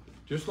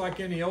 Just like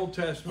in the Old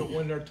Testament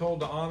when they're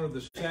told to honor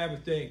the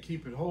Sabbath day and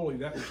keep it holy,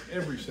 that was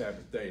every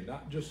Sabbath day,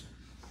 not just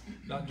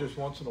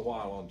once in a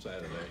while on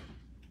Saturday.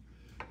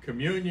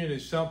 Communion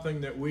is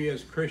something that we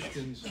as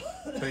Christians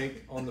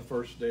take on the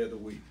first day of the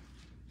week.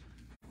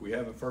 We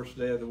have a first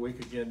day of the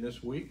week again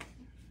this week,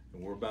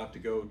 and we're about to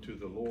go to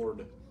the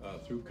Lord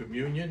through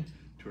communion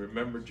to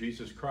remember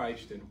Jesus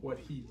Christ and what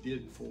he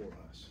did for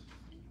us.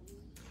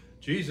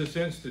 Jesus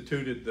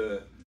instituted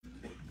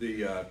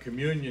the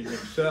communion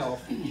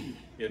himself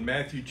in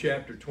Matthew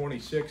chapter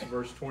 26,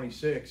 verse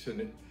 26,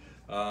 and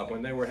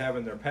when they were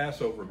having their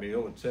Passover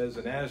meal, it says,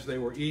 "And as they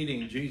were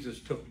eating, Jesus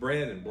took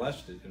bread and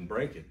blessed it and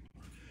brake it,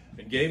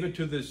 and gave it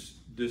to his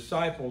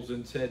disciples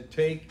and said,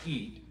 'Take,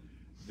 eat,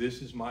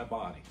 this is my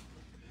body.'"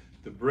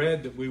 The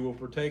bread that we will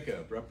partake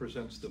of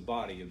represents the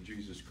body of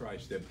Jesus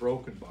Christ, that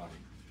broken body.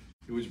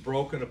 It was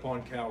broken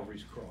upon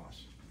Calvary's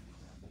cross.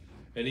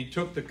 And he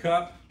took the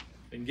cup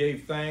and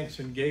gave thanks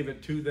and gave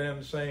it to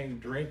them, saying,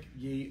 "Drink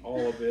ye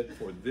all of it,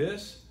 for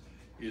this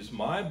is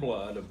my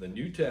blood of the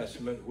New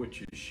Testament,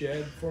 which is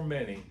shed for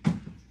many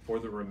for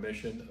the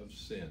remission of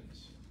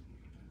sins."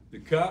 The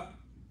cup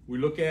we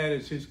look at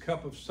as his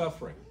cup of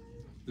suffering,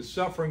 the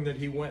suffering that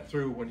he went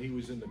through when he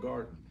was in the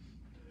garden.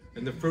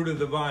 And the fruit of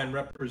the vine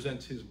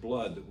represents his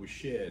blood that was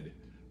shed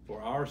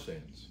for our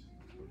sins.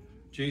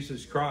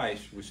 Jesus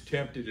Christ was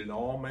tempted in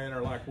all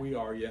manner like we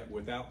are, yet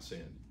without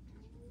sin.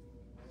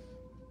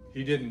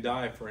 He didn't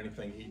die for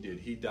anything he did.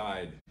 He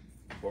died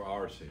for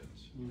our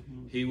sins.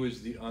 He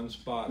was the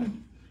unspotted,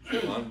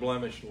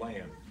 unblemished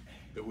lamb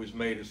that was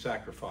made a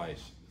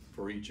sacrifice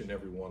for each and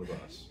every one of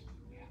us.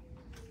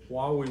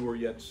 While we were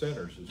yet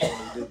sinners is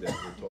when he did that,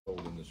 we're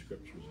told in the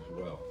scriptures as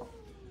well.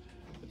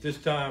 At this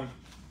time,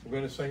 we're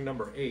going to sing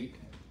number 8.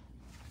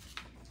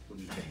 What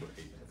is number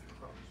 8?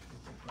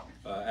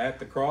 At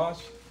the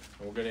Cross.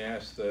 And we're going to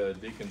ask the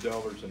deacons,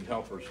 elders, and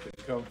helpers to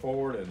come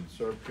forward and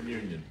serve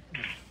communion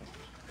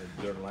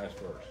during the last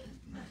verse.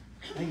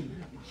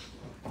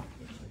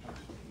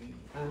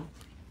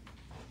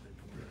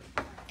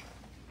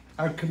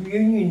 Our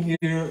communion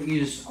here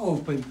is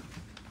open.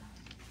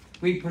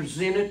 We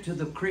present it to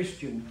the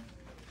Christian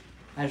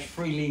as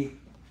freely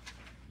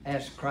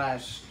as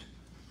Christ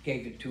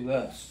gave it to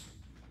us.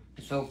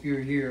 So if you're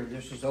here,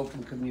 this is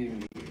open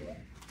communion.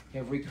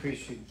 Every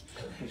Christian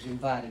is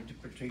invited to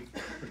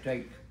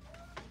partake.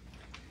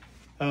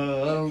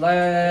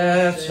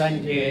 Alas,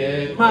 and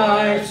did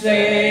my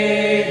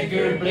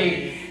Savior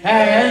bleed,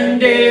 and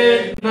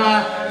did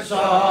my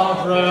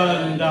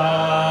sovereign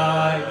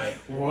die?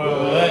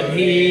 Would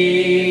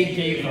he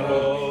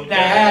devote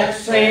that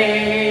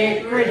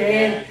sacred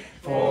head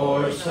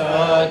for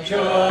such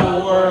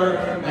a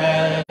work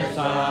as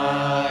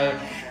I?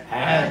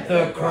 At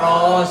the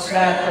cross,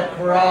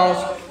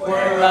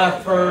 where I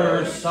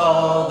first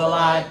saw the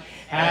light,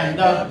 and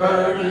the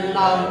burden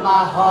of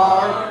my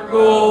heart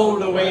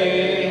rolled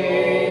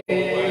away.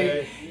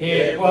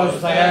 It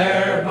was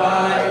there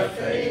by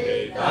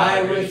faith I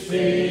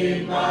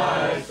received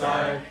my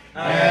sight,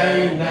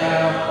 and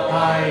now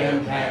I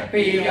am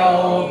happy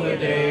all the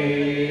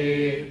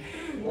day.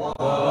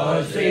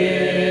 Was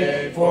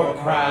it for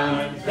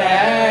crimes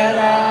that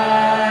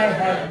I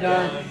had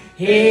done?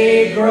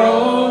 He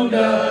groaned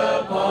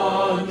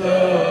upon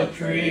the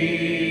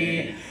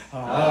tree.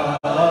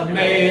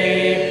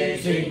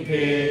 Amazing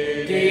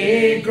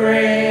pity,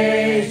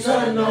 grace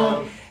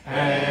unknown,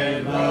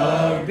 and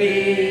love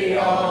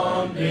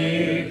beyond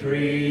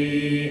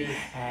degree.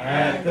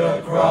 At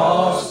the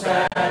cross,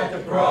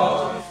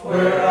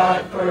 where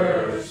I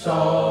first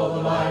saw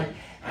the light,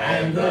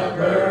 and the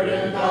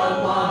burden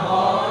of my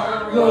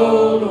heart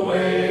rolled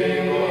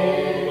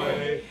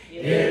away.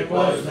 It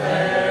was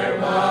there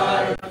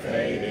by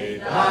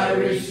faith I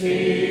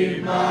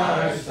received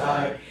my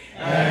sight,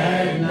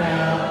 and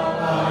now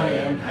I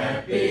am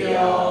happy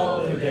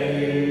all the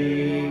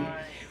day.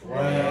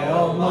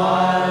 Well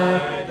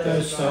might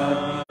the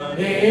sun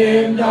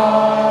in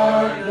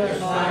darkness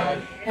night,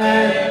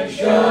 and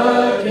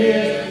shut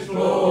his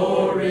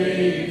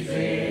glories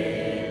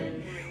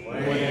in,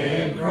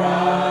 when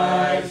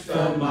Christ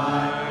the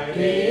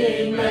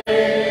mighty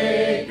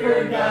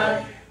Maker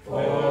died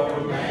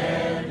for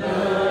man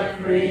the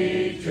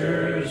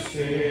creature's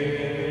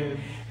sin.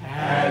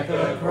 At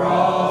the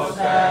cross,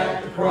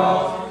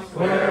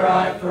 where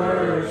I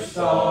first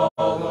saw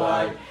the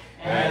light,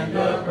 and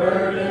the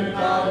burden of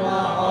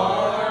my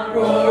heart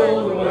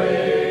rolled away.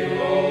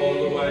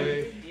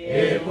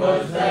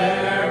 was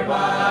there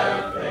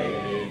by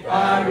faith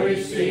I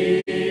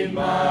received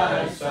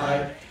my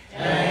sight,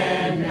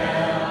 and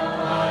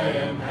now I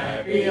am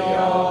happy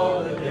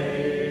all the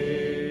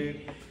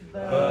day.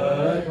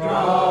 But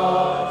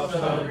drops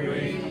of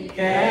grief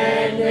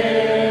can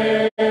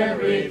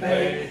never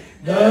repay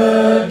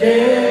the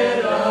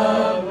debt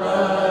of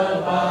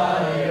love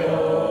I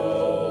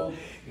owe.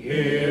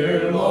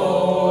 Here,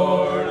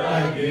 Lord,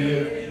 I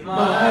give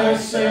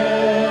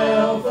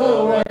myself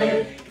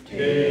away.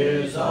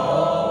 'Tis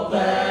all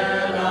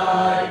that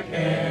I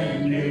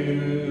can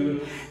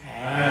do.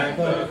 At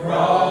the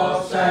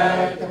cross,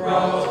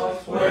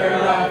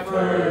 where I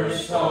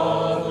first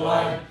saw the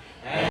light,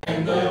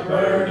 and the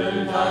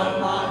burden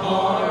of my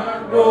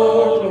heart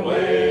rolled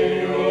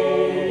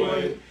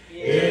away.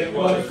 It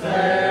was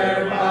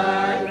there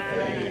by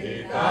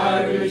faith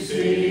I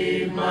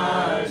received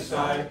my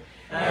sight,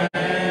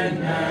 and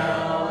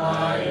now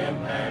I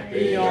am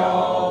happy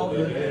all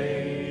the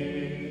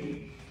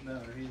day. Bow our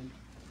heads.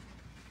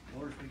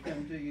 Lord, as we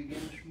come to you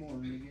again this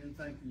morning, again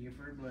thanking you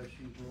for your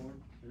blessings, Lord.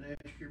 And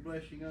ask your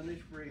blessing on this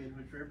bread,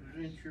 which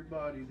represents your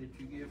body that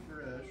you give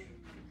for us.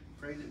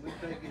 Pray that we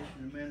take this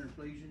in a manner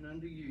pleasing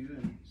unto you,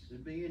 and if there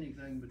be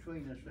anything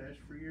between us, ask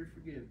for your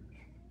forgiveness.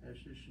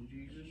 Ask this in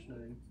Jesus'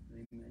 name.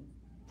 Amen.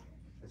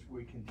 As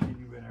we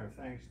continue in our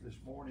thanks this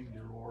morning,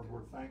 dear Lord,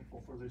 we're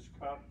thankful for this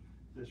cup,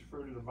 this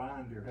fruit of the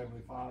vine, dear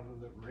Heavenly Father,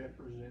 that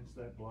represents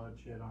that blood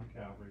shed on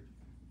Calvary,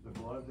 the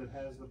blood that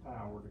has the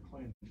power to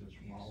cleanse us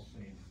from all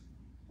sin.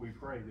 We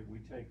pray that we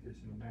take this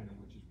in a manner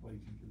which is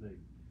pleasing to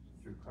thee.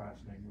 Through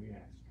Christ's name we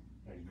ask.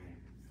 Amen.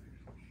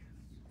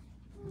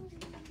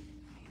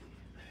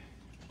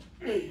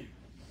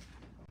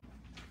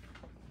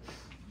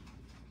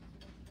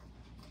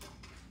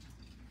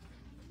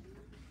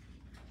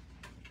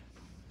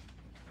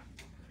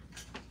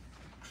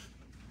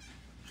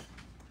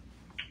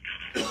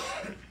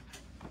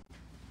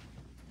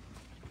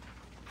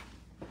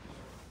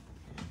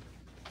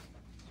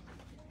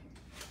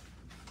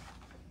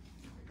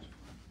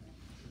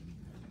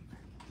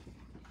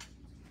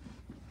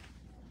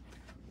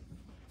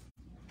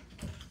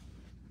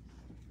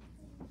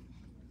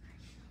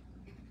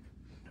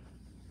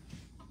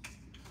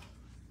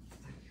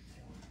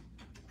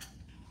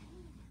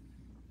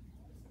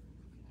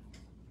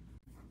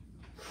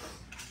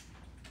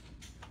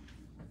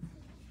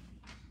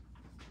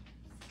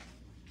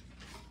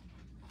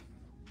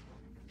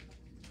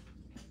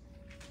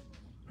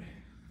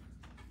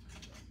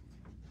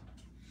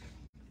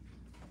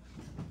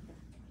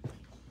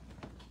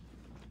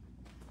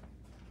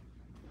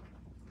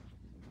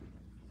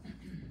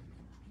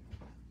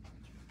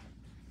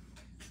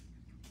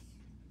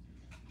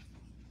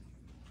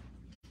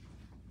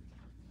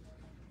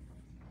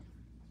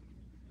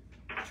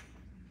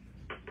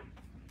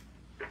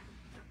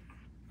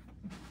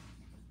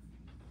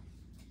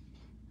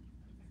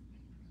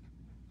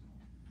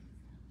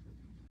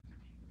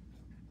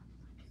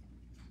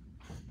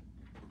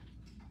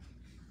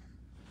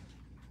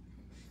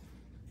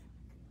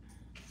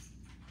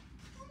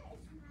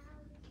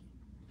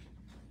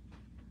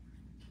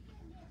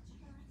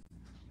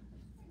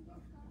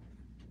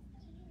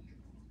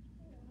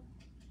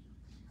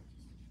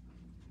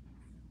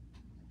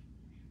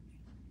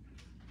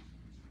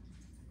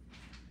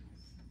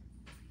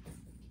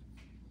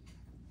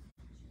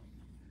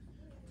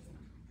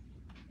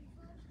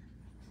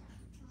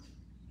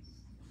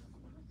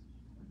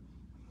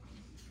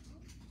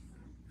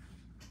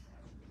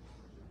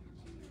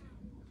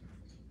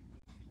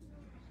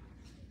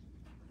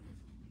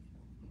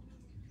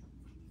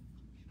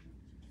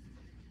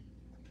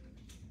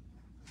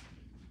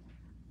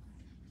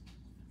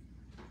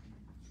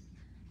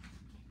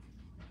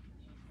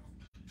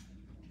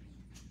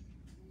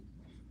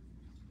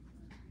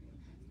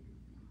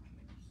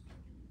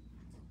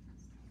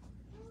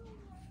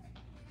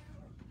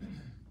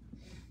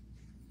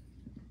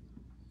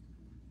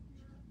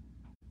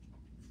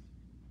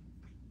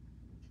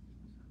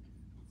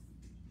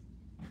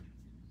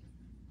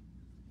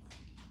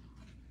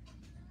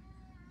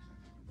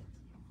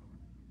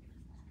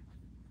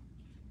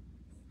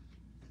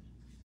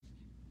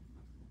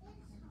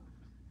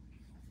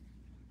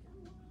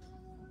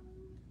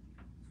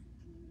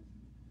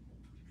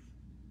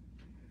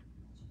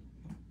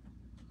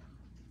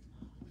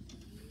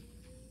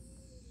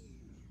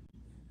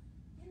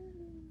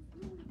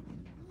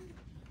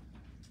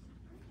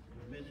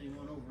 If there's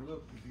anyone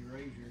overlooked, if you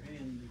raise your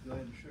hand, we'll go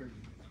ahead and serve you.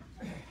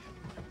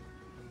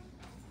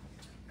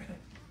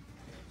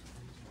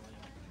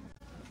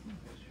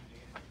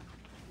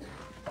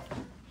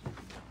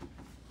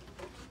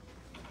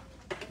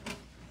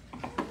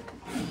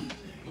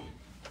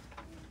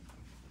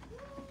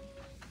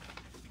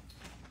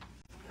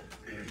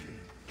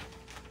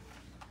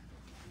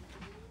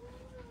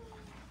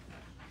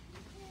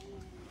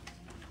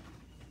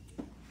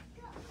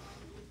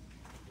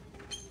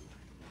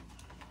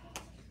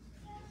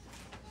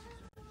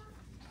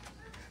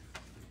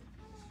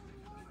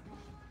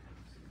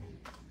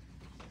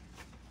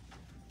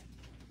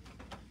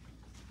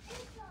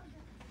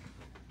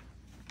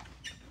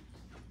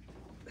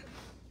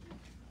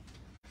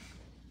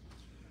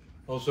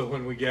 Also,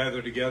 when we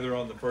gather together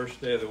on the first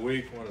day of the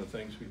week, one of the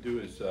things we do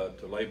is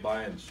to lay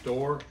by and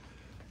store.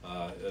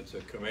 It's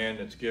a command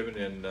that's given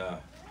in the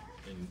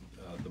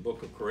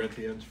book of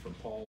Corinthians from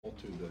Paul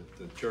to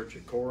the church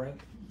at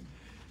Corinth.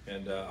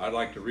 And I'd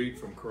like to read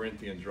from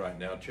Corinthians right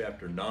now,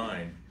 chapter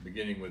 9,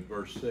 beginning with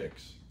verse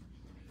 6.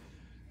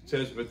 It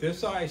says, "But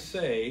this I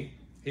say,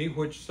 he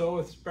which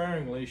soweth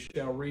sparingly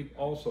shall reap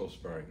also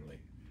sparingly,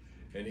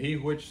 and he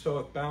which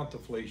soweth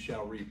bountifully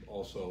shall reap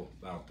also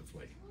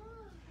bountifully.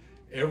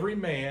 Every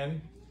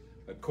man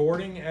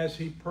according as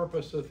he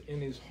purposeth in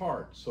his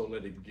heart, so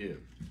let him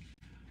give.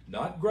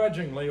 Not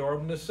grudgingly or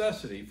of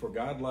necessity, for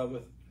God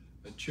loveth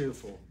a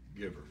cheerful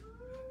giver."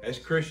 As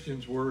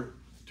Christians, we're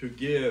to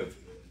give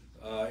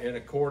in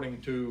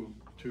according to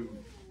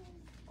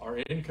our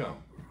income.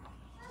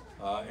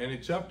 And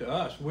it's up to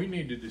us. We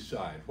need to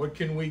decide what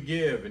can we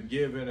give, and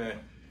give in a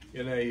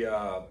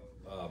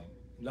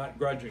not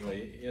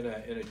grudgingly, in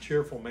a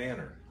cheerful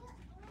manner.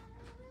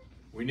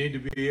 We need to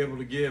be able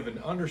to give and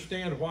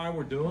understand why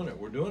we're doing it.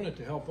 We're doing it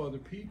to help other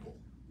people.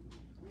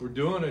 We're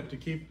doing it to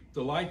keep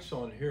the lights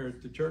on here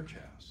at the church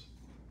house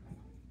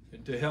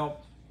and to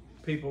help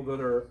people that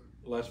are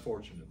less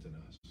fortunate than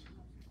us.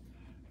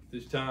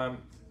 This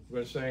time, we're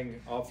going to sing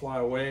 "I'll Fly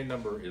Away,"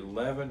 number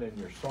 11 in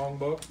your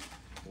songbook.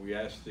 We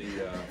ask the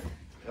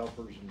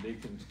helpers and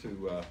deacons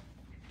to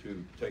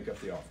take up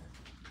the offering.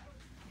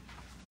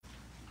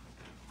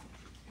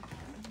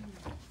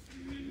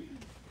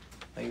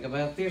 Think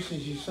about this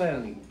as you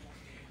sing.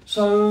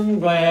 Some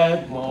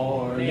glad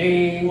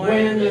morning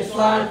when this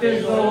life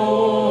is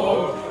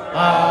o'er,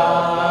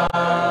 I'll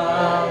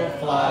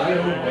fly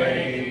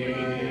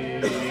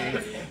away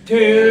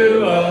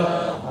to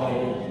a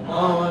home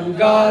on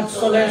God's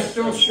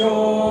celestial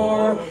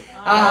shore.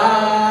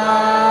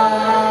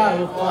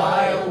 I'll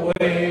fly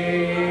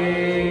away.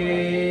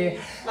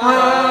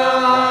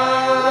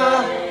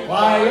 I'll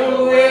fly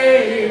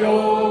away,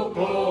 oh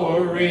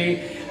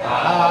glory.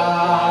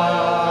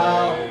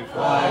 I'll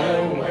fly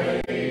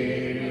away.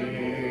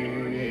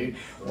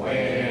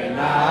 When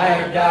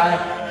I die,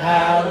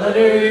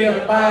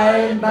 hallelujah, by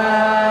and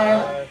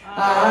by,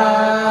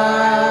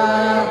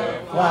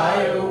 I'll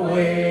fly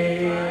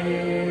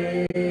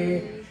away.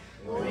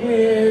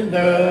 When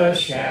the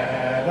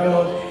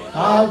shadows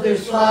of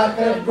this life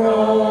have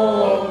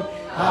grown,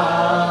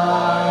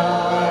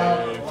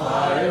 I'll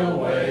fly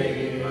away.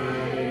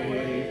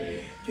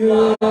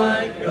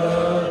 Like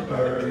a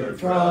bird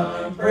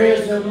from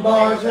prison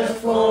bars has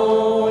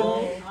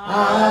flown,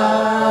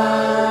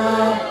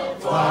 I'll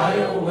fly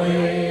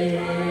away.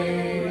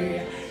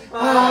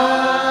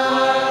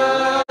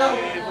 I'll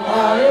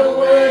fly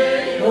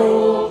away,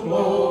 oh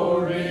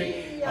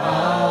glory,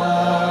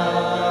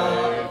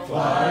 I'll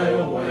fly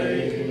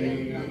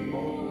away.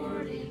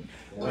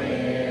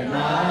 When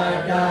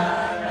I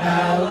die,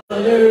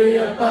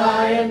 hallelujah,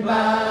 by and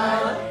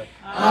by,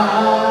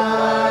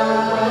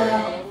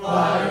 I'll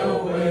fly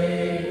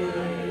away.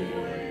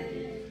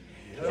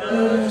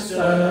 Just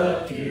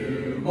a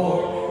few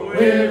more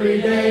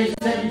weary days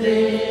and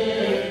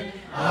then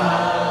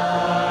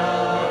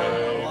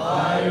I'll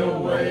fly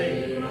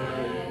away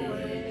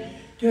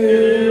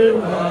to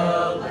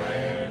a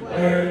land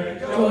where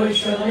joy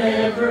shall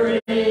never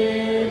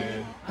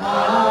end.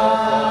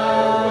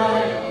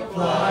 I'll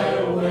fly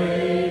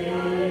away.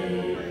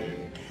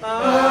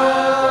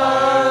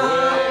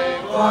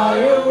 I'll fly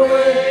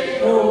away,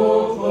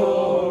 oh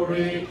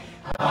glory.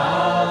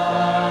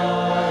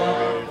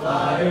 I'll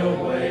fly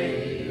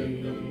away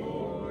in the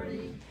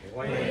morning.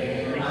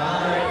 When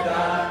I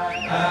die,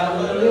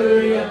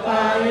 hallelujah,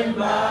 by and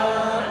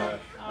by,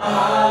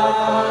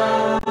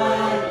 I'll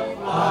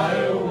fly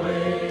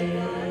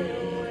away.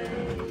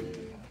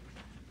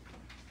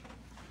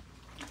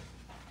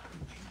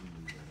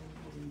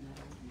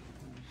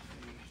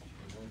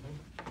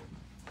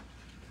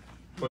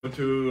 I want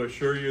to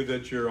assure you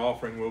that your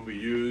offering will be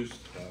used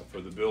for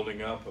the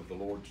building up of the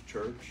Lord's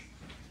church.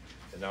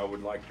 And I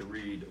would like to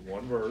read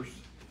one verse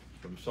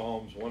from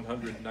Psalms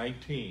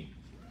 119,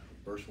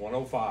 verse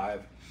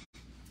 105.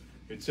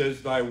 It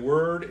says, "Thy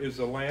word is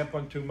a lamp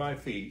unto my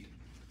feet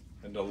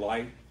and a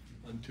light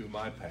unto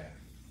my path."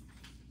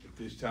 At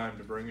this time,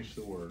 to bring us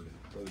the word,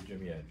 Brother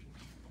Jimmy Adkins.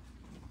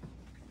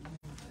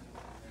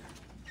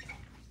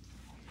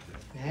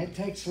 It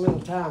takes a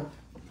little time.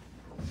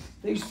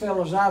 These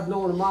fellas, I've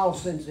known them all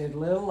since they're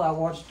little. I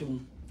watched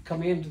them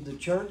come into the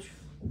church,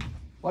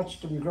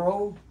 watched them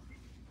grow.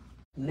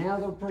 Now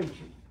they're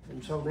preaching.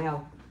 And so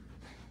now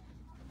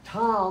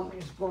Tom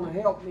is going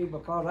to help me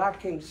because I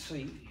can't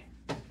see.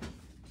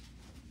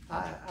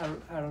 I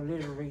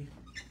literally,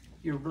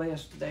 you're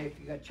blessed today if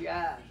you got your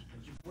eyes.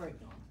 Put your brake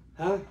on.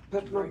 Huh?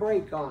 Put my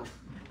brake on.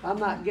 I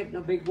might get in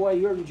a big way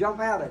here and jump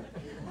out of it.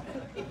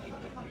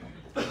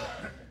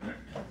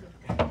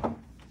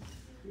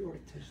 You were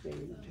to stay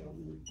and tell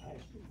me, Pastor.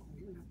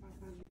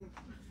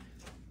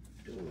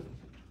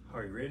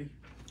 Are you ready?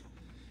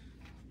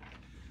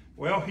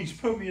 Well, he's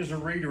put me as a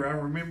reader. I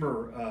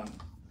remember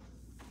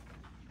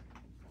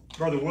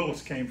Brother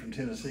Willis came from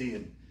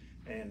Tennessee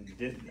and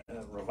did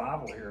a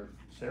revival here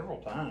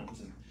several times.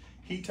 And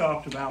he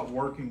talked about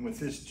working with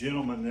this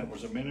gentleman that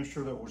was a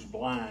minister that was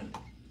blind.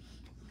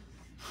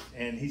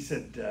 And he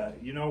said,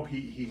 you know,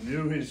 he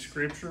knew his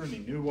scripture and he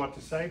knew what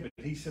to say, but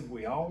he said,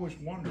 we always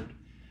wondered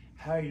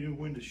how he knew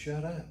when to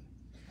shut up.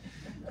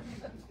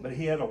 But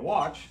he had a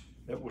watch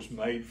that was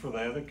made for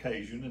that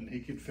occasion, and he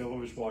could fill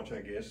his watch,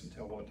 I guess, and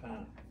tell what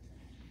time.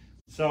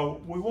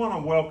 So we want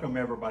to welcome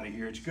everybody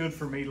here. It's good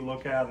for me to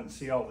look out and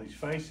see all these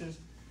faces.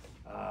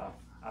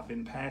 I've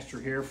been pastor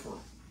here for,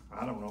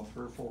 I don't know,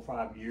 3 or 4 or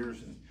 5 years,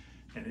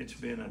 and it's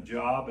been a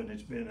job, and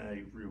it's been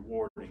a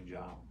rewarding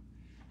job.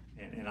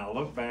 And I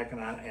look back,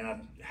 and I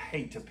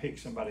hate to pick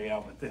somebody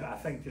out, but I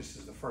think this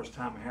is the first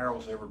time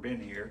Harold's ever been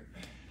here.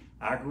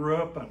 I grew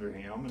up under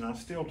him, and I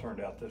still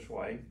turned out this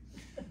way.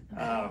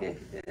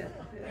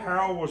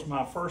 Harold was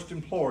my first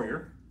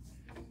employer,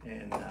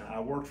 and I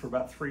worked for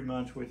about 3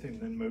 months with him,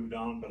 then moved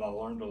on, but I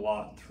learned a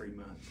lot in 3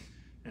 months.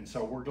 And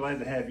so we're glad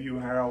to have you,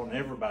 Harold, and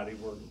everybody.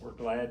 We're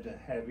glad to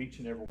have each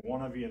and every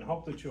one of you, and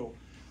hope that you'll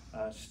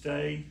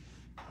stay.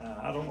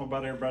 I don't know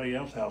about everybody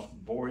else's house,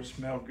 but boy, it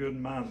smelled good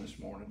in mine this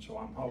morning, so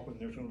I'm hoping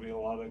there's going to be a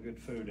lot of good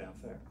food out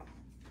there.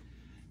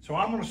 So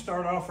I'm going to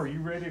start off. Are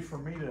you ready for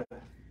me to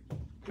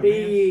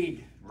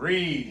read?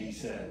 Read, he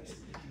says.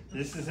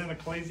 This is in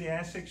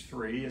Ecclesiastes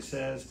 3. It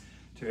says,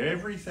 to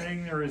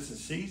everything there is a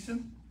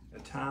season, a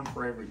time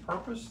for every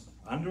purpose,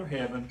 under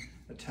heaven,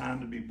 a time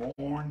to be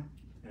born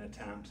and a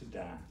time to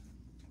die.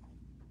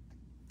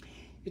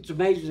 It's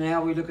amazing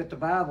how we look at the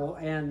Bible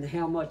and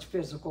how much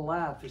physical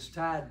life is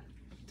tied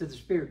to the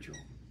spiritual.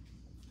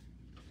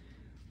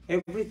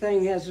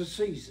 Everything has a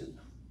season.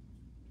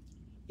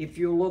 If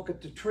you look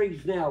at the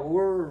trees now,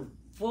 we're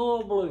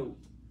full bloom.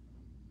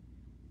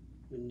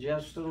 In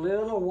just a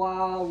little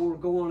while, we're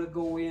going to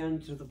go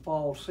into the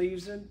fall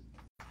season.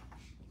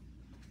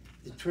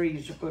 The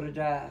trees are going to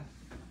die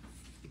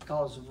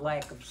because of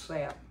lack of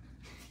sap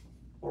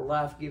or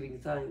life-giving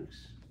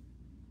things.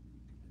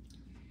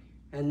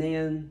 And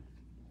then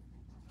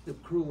the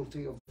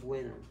cruelty of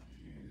winter.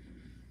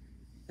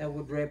 That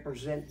would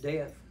represent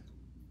death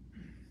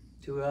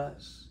to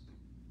us.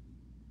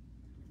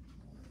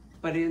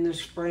 But in the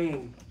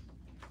spring,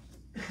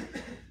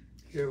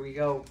 here we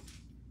go.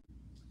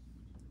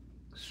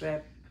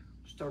 Sap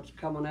starts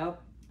coming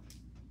up.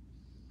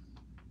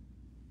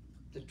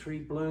 The tree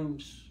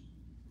blooms.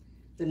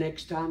 The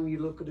next time you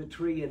look at a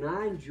tree, and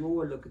I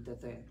enjoy looking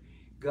at that.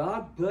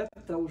 God put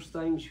those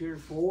things here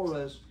for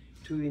us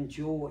to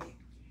enjoy.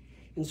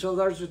 And so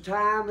there's a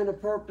time and a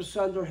purpose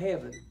under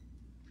heaven.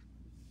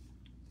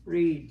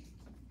 Read.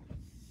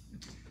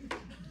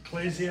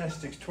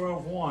 Ecclesiastes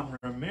 12:1.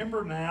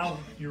 Remember now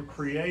your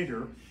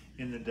Creator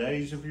in the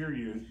days of your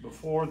youth,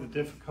 before the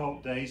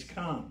difficult days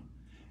come,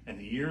 and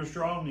the years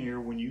draw near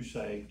when you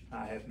say,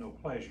 I have no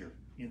pleasure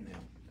in them.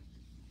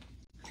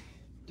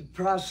 The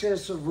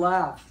process of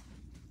life.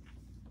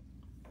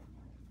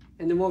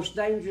 And the most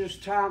dangerous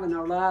time in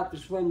our life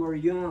is when we're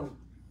young.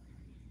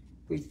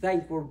 We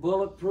think we're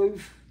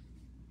bulletproof.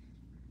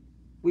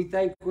 We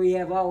think we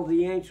have all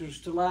the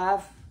answers to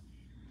life.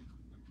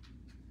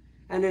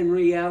 And in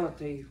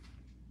reality,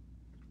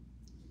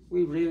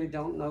 we really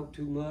don't know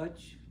too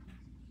much.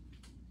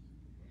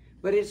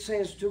 But it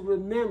says to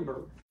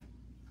remember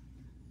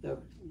the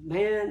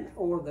man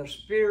or the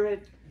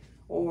spirit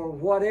or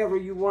whatever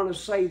you want to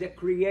say that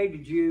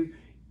created you,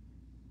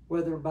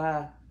 whether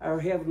by our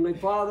Heavenly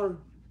Father.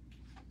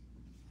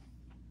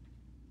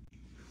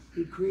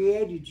 He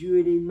created you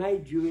and He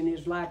made you in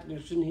His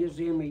likeness and His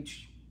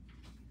image.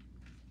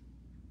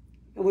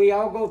 And we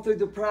all go through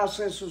the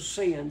process of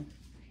sin.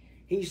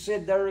 He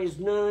said, there is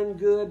none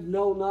good,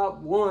 no,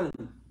 not one.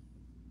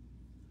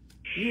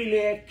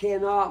 You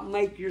cannot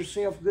make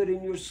yourself good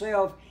in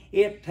yourself.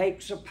 It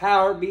takes a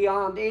power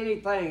beyond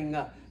anything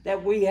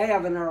that we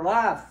have in our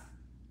life.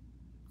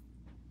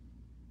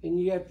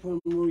 And yet when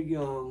we're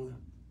young,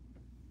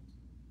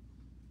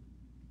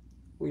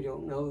 we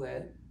don't know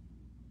that.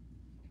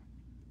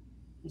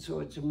 And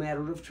so it's a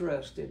matter of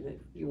trust, isn't it?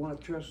 You want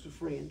to trust a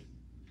friend.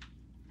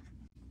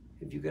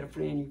 If you've got a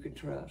friend you can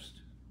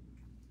trust.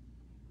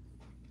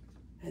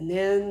 And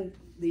then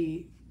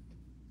the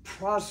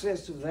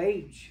process of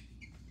age.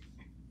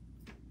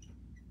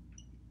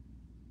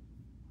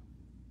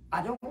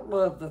 I don't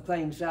love the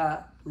things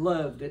I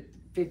loved at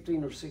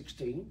 15 or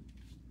 16.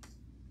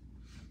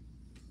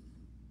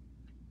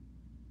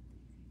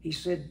 He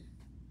said,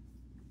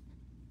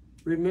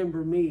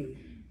 remember me,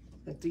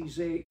 that these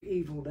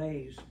evil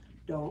days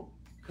don't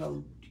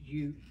come to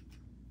you.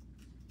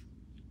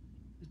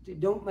 That they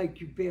don't make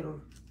you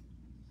bitter.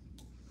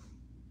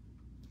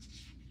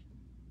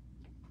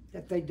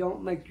 That they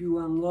don't make you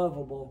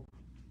unlovable.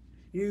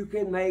 You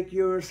can make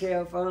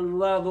yourself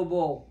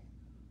unlovable.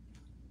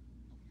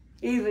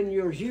 Even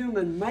your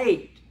human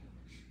mate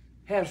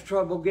has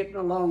trouble getting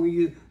along with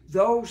you.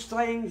 Those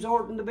things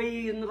oughtn't to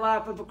be in the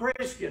life of a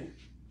Christian.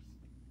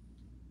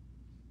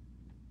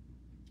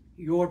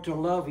 You ought to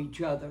love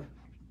each other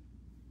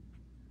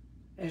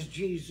as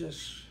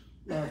Jesus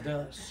loved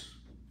us.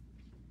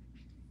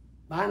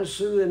 Mina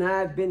Sue and I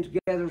have been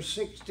together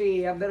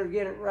 60, I better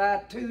get it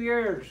right, 2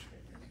 years.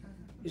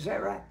 Is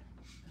that right?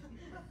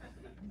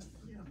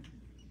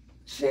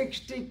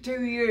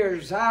 62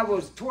 years. I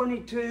was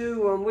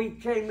 22 when we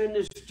came in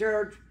this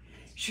church.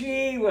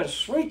 She was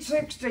sweet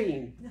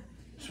 16.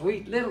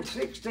 Sweet little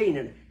 16.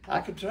 And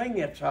I could sing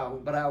that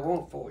song, but I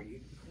won't for you.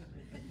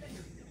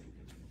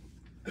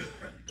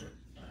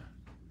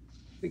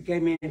 We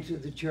came into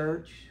the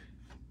church.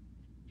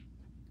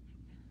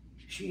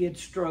 She had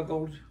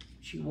struggled.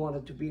 She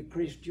wanted to be a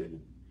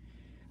Christian.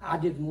 I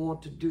didn't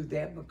want to do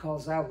that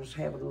because I was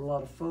having a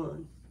lot of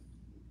fun.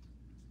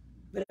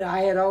 But I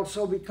had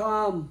also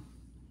become,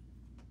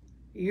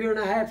 a year and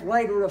a half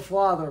later, a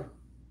father.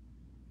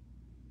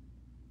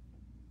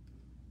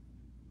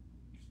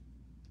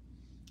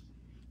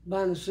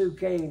 Bonnie Sue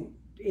came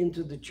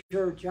into the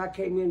church. I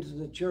came into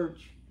the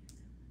church.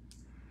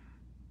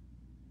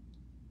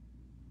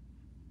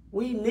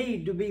 We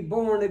need to be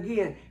born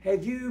again.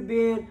 Have you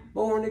been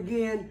born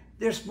again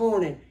this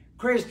morning?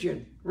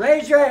 Christian,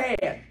 raise your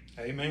hand.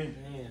 Amen.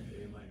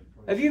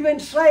 Have you been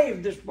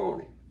saved this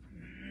morning?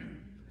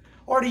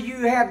 Or do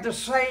you have the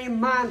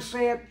same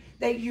mindset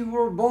that you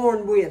were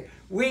born with?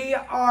 We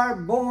are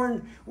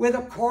born with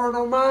a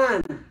carnal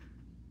mind.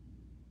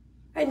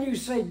 And you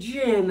say,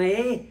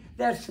 Jimmy,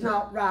 that's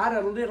not right.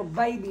 A little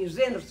baby is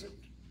innocent.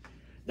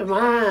 The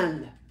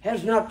mind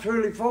has not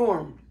truly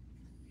formed.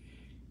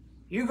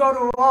 You go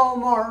to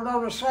Walmart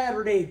on a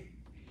Saturday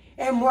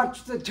and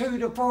watch the 2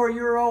 to 4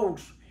 year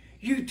olds.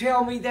 You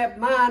tell me that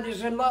mind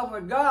is in love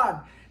with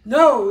God.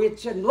 No,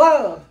 it's in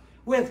love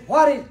with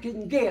what it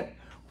can get,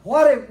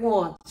 what it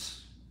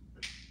wants.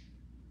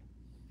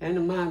 And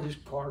the mind is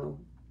carnal.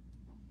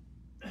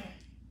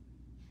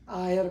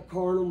 I had a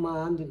carnal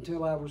mind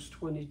until I was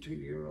 22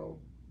 years old.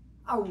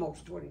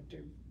 Almost 22.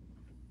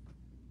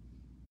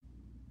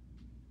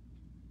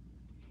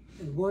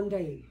 And one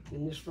day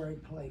in this very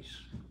place,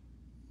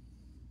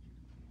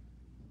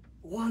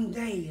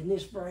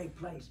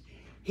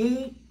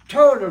 he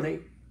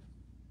totally,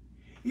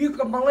 you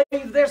can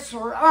believe this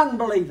or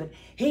unbelieve it,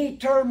 he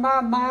turned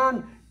my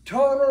mind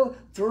total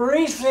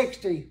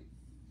 360.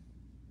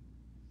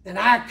 And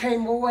I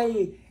came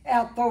away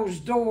out those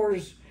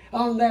doors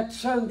on that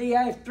Sunday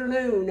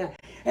afternoon,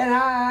 and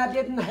I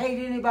didn't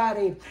hate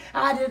anybody.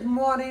 I didn't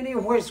want any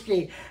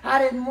whiskey. I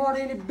didn't want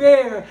any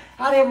beer.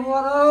 I didn't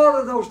want all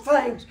of those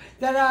things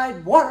that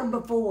I'd wanted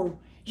before.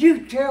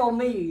 You tell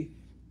me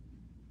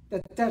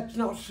that that's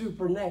not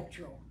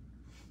supernatural.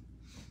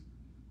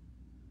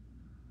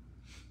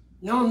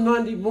 And on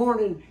Monday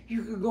morning,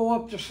 you could go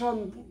up to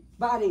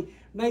somebody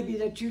maybe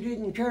that you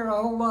didn't care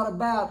a whole lot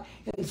about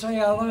and say,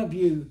 I love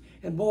you.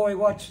 And boy,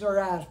 watch their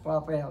eyes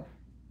pop out.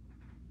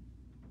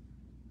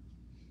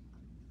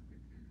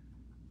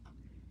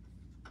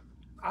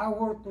 I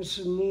work with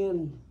some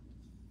men,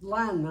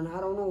 linemen, I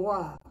don't know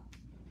why.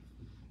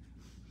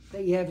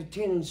 They have a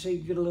tendency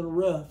to get a little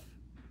rough.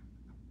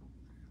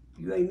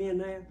 You amen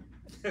there?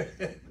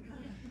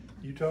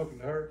 You talking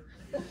to her?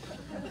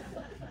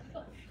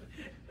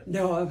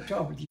 No, I'm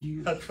talking to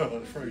you. That's what I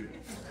was afraid of.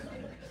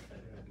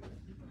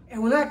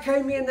 And when I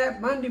came in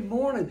that Monday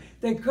morning,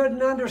 they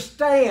couldn't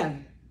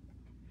understand.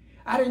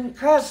 I didn't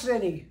cuss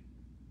any.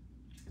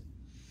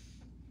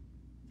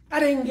 I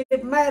didn't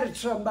get mad at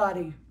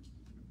somebody.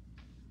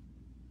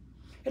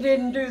 I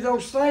didn't do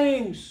those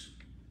things.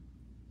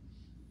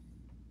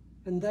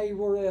 And they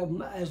were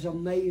as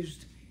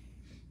amazed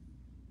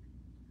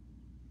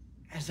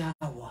as I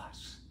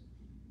was.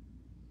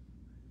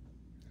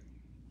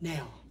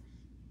 Now,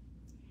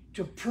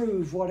 to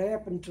prove what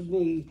happened to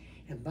me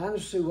and Bonnie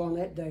Sue on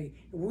that day,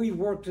 we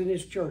worked in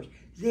this church.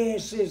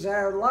 This is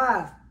our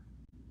life.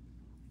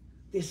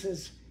 This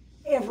is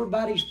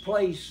everybody's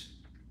place.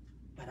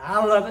 But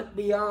I love it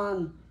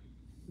beyond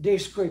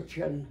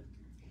description.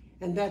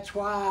 And that's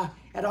why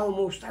at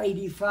almost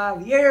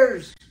 85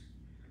 years,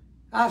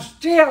 I've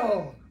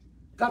still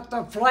got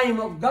the flame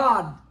of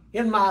God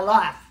in my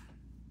life.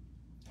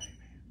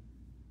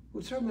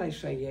 Would somebody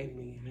say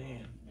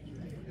amen?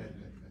 Amen.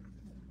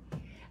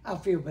 I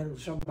feel better when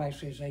somebody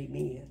says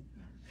amen.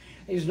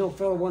 There's no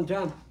fellow one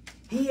time,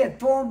 he had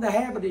formed the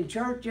habit in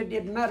church, it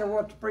didn't matter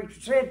what the preacher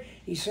said,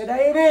 he said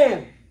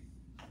amen.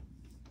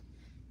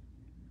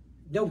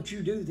 Don't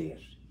you do this.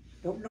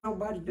 Don't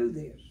nobody do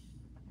this.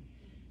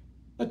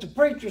 But the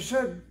preacher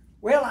said,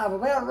 well, I've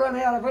about run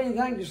out of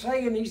anything to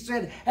say, and he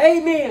said,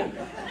 amen.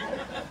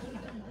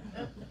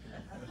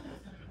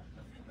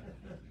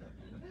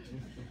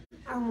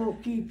 I'm going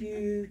to keep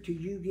you till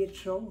you get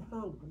so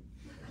hungry.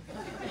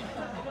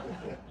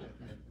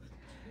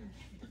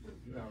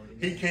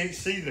 He can't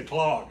see the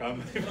clock. I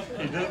mean,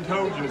 he done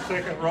told you the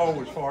second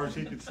row as far as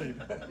he could see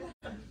that.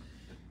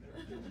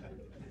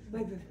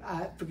 Maybe,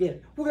 I forget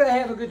it. We're going to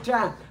have a good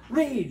time.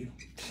 Read.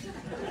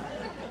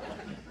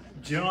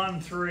 John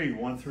 3,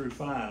 1 through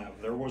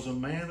 5. There was a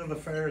man of the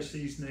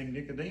Pharisees named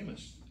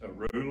Nicodemus, a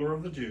ruler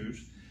of the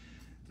Jews.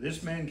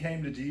 This man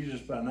came to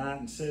Jesus by night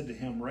and said to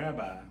him,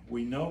 Rabbi,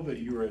 we know that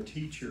you are a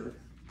teacher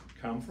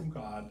come from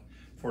God,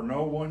 for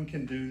no one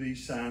can do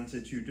these signs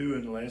that you do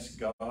unless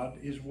God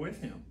is with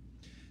him.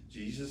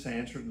 Jesus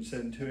answered and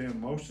said to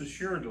him, most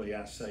assuredly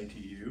I say to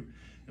you,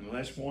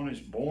 unless one is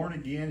born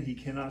again, he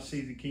cannot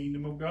see the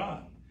kingdom of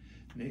God.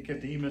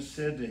 Nicodemus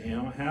said to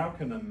him, "How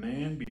can a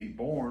man be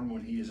born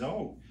when he is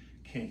old?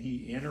 Can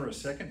he enter a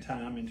second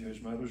time into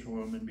his mother's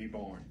womb and be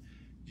born?"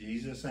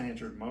 Jesus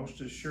answered,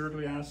 "Most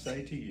assuredly I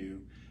say to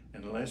you,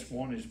 unless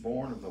one is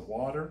born of the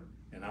water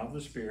and of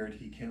the Spirit,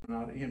 he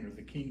cannot enter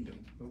the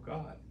kingdom of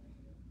God."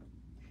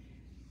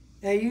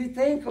 Now you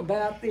think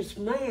about this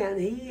man.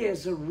 He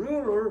is a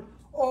ruler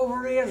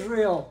over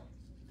Israel.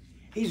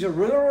 He's a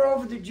ruler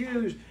over the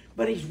Jews,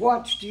 but he's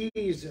watched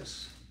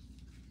Jesus.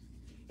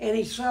 And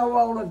he saw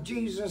all of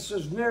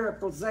Jesus'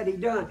 miracles that he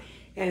done.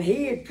 And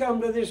he had come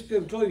to this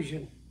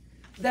conclusion.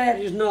 That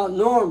is not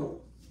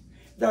normal.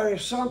 There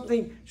is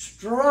something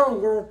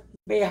stronger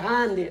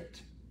behind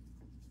it.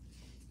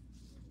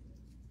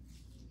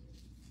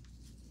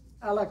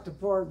 I like the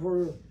part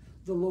where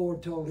the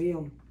Lord told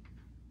him,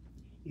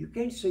 "You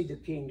can't see the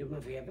kingdom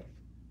of heaven."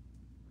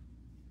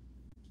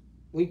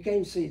 We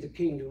can't see the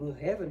kingdom of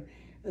heaven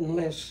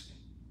unless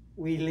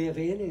we live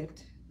in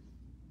it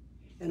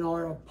and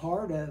are a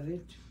part of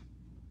it.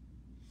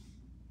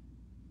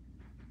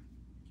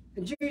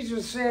 And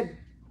Jesus said,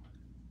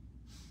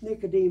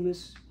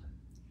 "Nicodemus,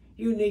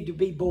 you need to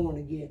be born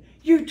again."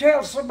 You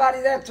tell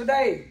somebody that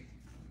today.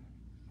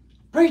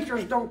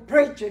 Preachers don't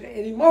preach it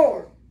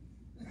anymore.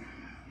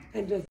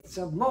 And it's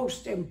the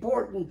most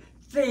important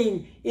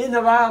thing in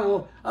the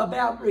Bible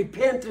about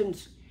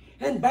repentance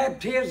and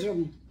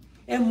baptism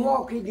and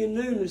walking in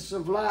newness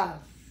of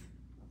life.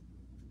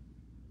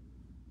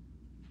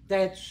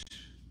 That's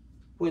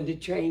when the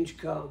change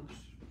comes.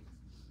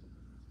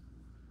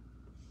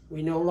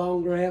 We no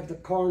longer have the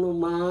carnal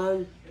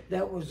mind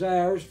that was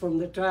ours from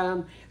the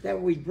time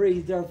that we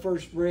breathed our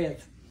first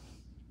breath.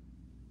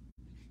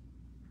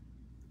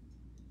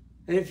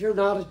 And if you're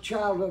not a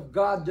child of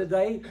God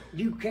today,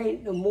 you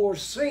can't no more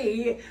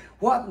see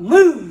what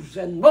moves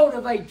and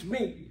motivates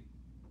me.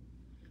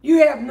 You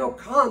have no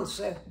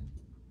concept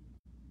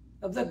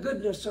of the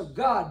goodness of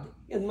God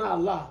in my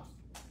life.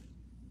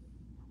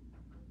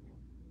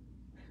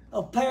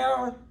 A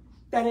power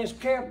that has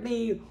kept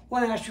me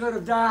when I should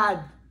have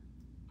died.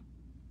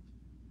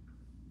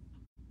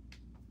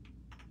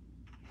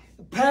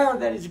 A power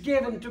that is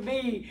given to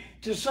me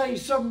to say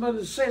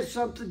someone says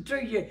something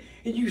to you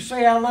and you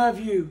say, "I love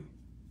you."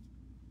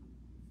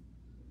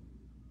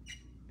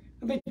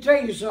 Let me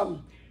tell you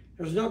something.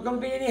 There's not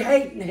going to be any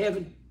hate in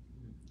heaven.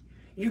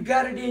 You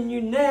got it in you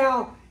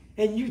now,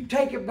 and you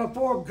take it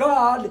before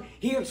God.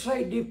 He'll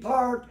say,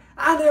 "Depart,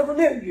 I never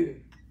knew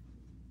you."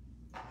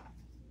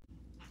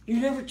 You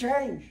never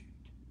changed.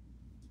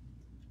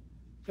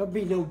 There'll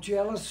be no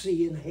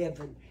jealousy in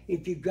heaven.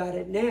 If you got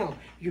it now,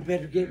 you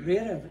better get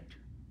rid of it.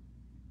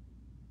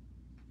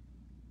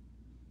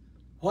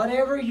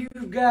 Whatever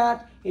you've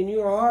got in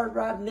your heart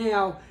right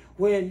now,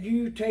 when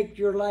you take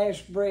your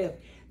last breath,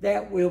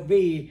 that will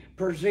be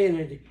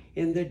presented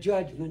in the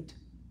judgment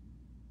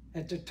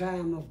at the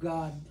time of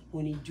God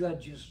when He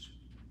judges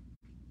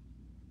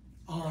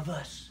all of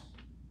us.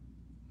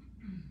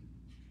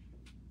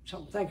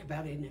 Something to think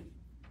about, isn't it?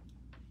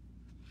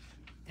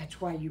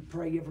 That's why you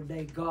pray every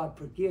day, "God,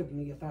 forgive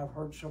me if I've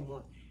hurt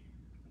someone."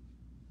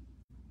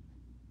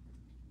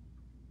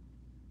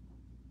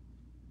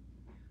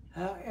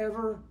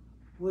 However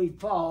we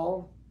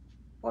fall,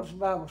 what's the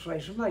Bible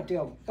say? Somebody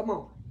tell me. Come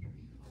on.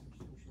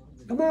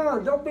 Come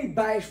on, don't be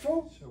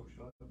bashful.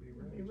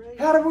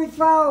 How do we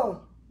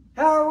fall?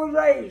 How are we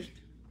raised?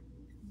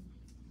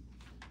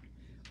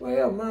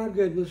 Well, my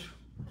goodness.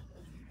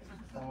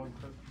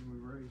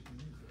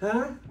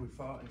 Huh? We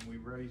fought and we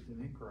raised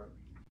in incorruption.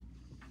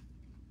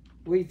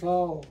 We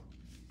fall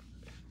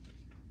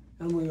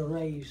and we are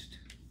raised.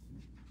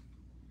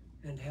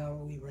 And how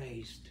are we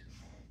raised?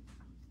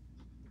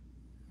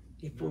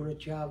 If we're a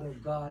child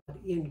of God,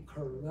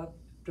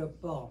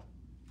 incorruptible.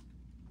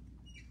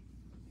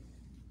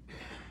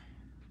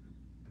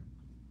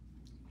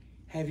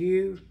 Have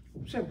you,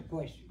 simple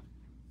question.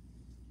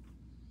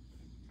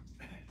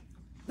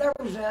 There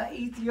was an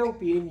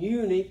Ethiopian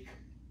eunuch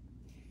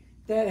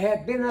that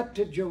had been up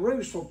to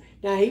Jerusalem.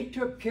 Now he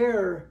took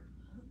care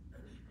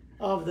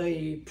of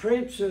the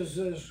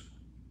princess's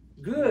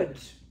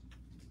goods.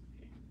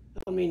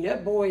 I mean,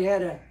 that boy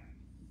had a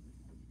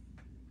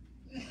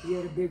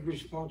big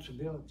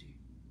responsibility.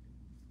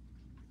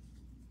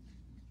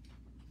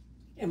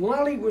 And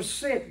while he was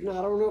sitting,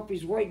 I don't know if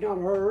he's waiting on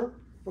her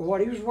or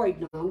what he was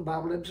waiting on, the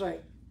Bible doesn't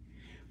say.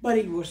 But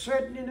he was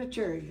sitting in a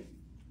chariot.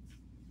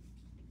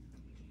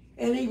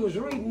 And he was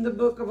reading the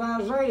book of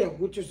Isaiah,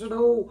 which is an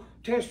Old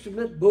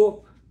Testament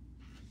book.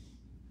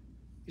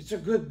 It's a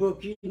good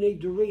book. You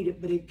need to read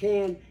it, but it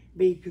can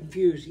be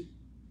confusing.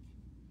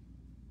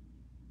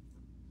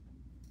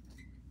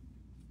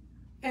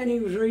 And he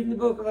was reading the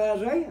book of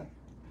Isaiah.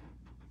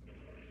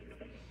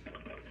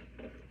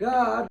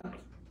 God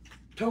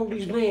told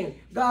his man.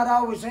 God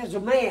always has a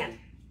man.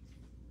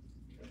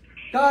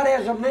 God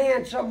has a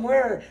man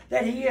somewhere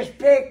that He has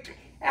picked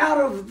out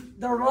of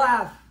their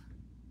life.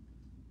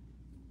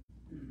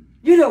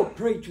 You don't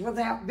preach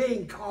without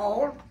being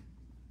called.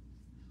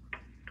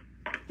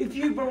 If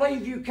you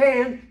believe you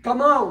can,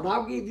 come on,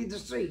 I'll give you the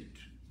seat.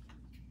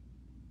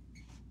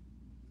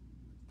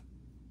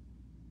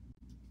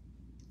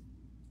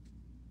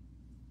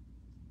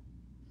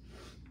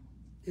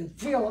 And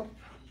Philip,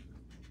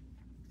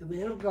 the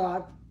man of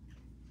God,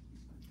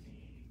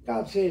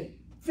 God said,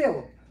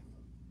 Philip,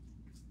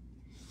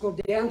 go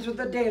down to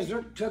the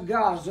desert, to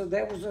Gaza.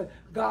 That was a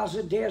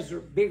Gaza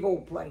desert, big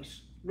old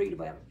place. Read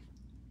about it.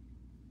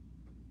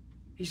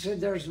 He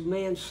said, there's a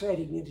man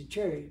sitting in the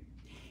chariot.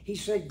 He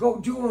said, go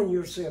join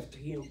yourself to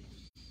him.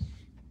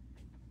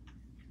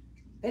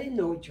 They didn't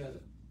know each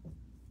other.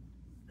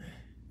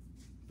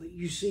 But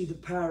you see the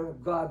power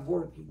of God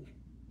working.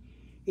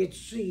 It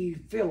see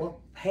Philip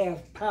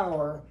have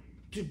power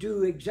to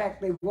do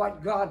exactly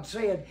what God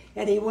said.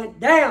 And he went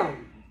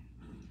down.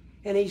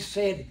 And he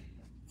said,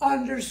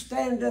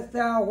 understandest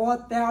thou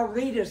what thou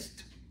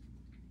readest?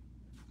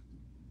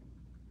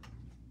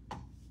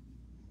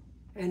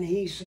 And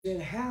he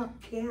said, how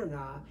can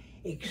I,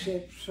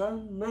 except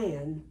some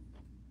man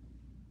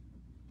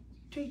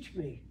teach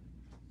me?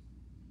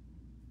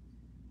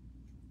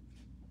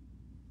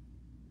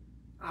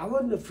 I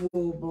wasn't a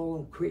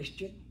full-blown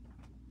Christian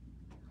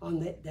on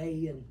that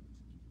day in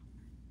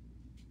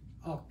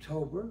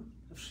October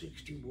of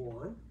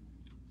 '61.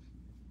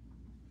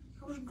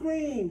 I was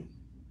green.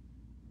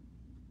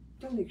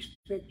 Don't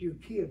expect your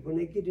kid, when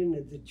they get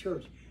into the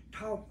church,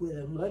 talk with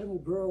them, let them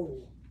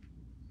grow.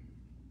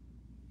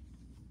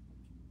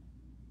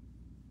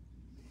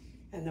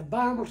 And the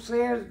Bible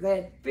says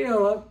that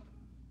Philip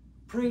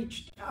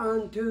preached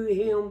unto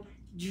him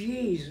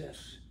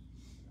Jesus.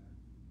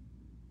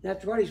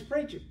 That's what he's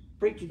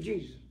preaching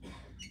Jesus.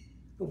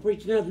 Don't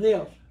preach nothing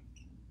else.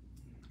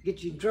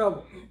 Get you in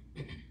trouble.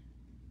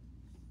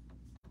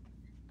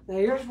 Now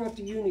here's what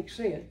the eunuch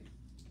said.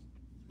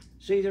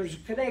 See, there's a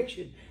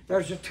connection.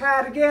 There's a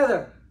tie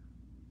together.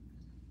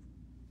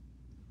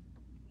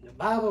 The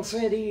Bible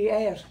said, he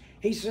asked,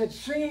 he said,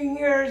 seeing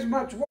here is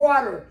much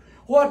water,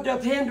 what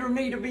doth hinder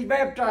me to be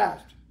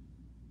baptized?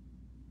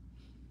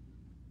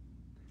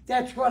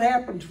 That's what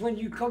happens when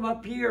you come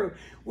up here.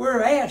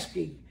 We're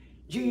asking.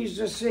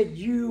 Jesus said,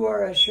 you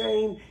are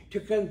ashamed to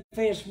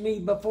confess me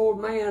before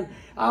man.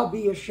 I'll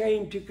be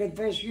ashamed to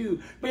confess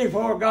you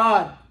before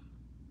God.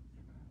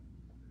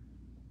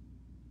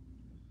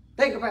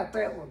 Think about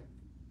that one.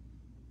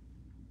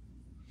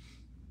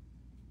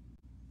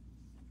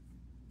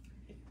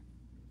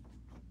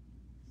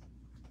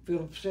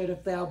 Philip said,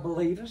 if thou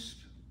believest,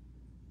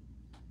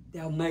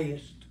 thou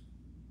mayest.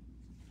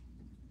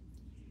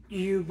 Do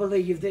you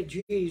believe that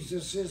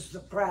Jesus is the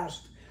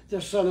Christ,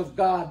 the Son of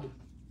God?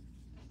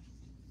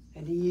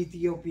 And the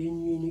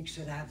Ethiopian eunuch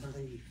said, I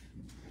believe.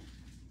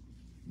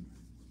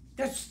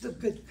 That's the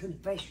good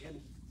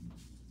confession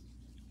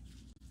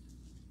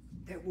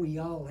that we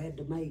all had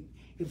to make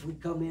if we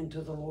come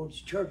into the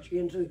Lord's church,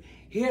 into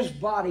His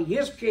body,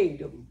 His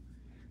kingdom,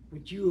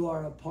 which you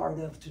are a part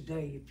of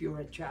today if you're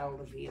a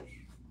child of His.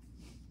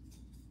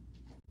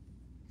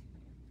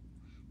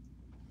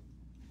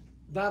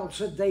 The Bible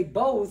said they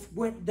both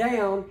went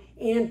down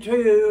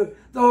into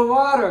the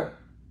water.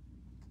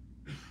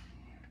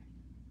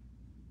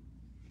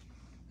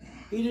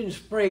 He didn't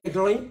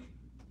sprinkle him.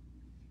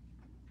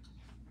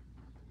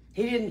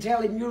 He didn't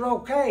tell him, you're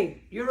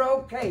okay. You're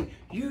okay.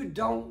 You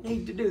don't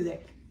need to do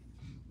that.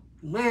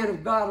 The man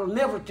of God will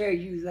never tell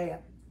you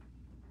that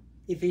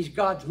if he's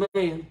God's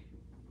man.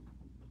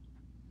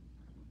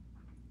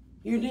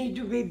 You need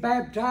to be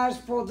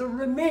baptized for the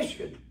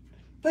remission.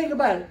 Think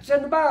about it. It's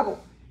in the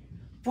Bible.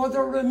 For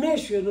the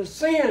remission of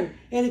sin.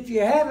 And if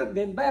you haven't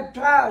been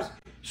baptized,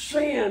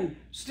 sin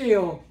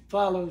still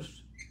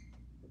follows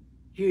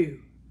you.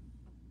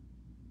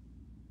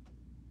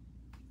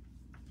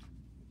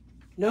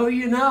 No,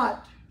 you're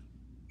not.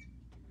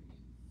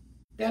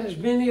 That as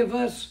many of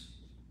us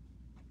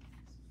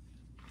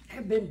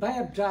have been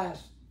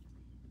baptized.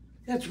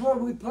 That's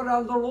when we put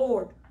on the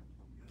Lord.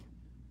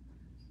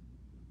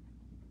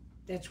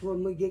 That's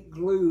when we get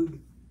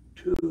glued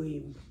to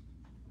Him.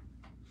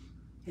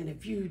 And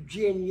if you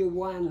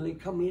genuinely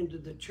come into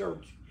the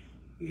church,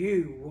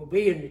 you will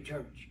be in the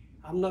church.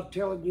 I'm not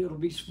telling you it'll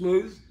be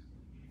smooth.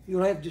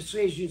 You'll have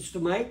decisions to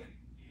make.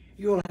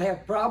 You'll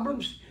have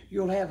problems.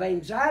 You'll have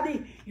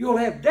anxiety. You'll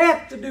have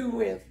death to do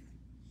with.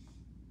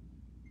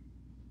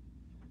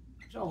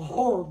 It's a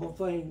horrible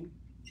thing.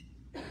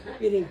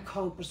 It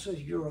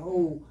encompasses your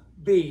whole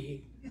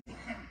being.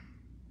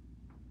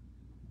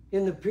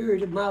 In the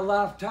period of my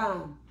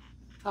lifetime,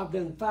 I've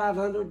done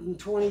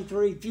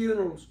 523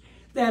 funerals.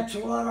 That's a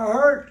lot of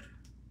hurt.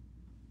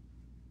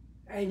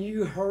 And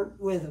you hurt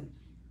with them.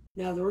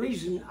 Now, the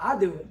reason I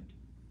do it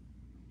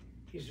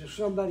is if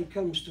somebody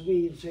comes to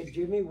me and says,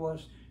 Jimmy,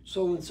 was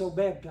so-and-so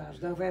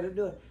baptized, and I've had to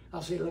do it,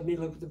 I'll say, let me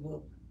look at the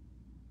book.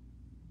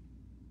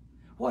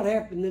 What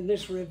happened in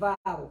this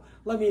revival?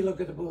 Let me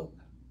look at the book.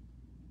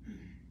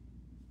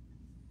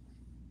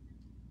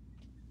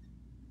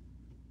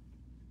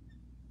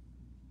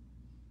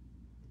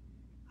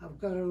 I've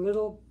got a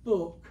little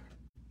book.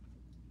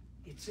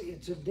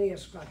 It's a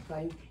desk-like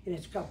thing, and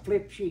it's got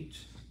flip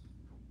sheets.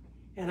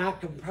 And I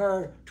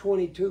compare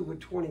 22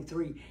 with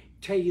 23,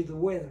 tell you the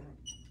weather.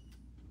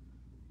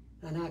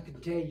 And I can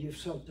tell you if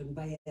something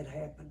bad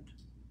happened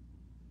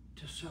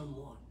to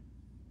someone.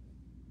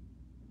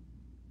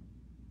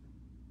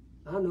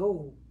 I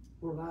know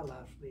where my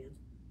life's been.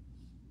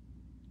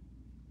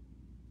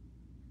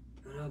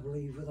 And I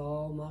believe with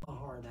all my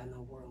heart I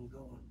know where I'm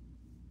going.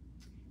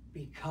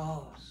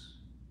 Because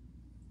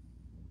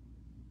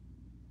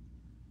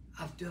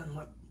I've done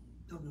what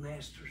the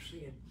Master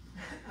said.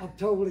 I've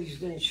told he's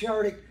done.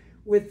 Shared it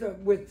with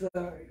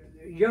the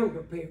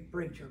younger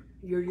preacher.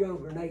 You're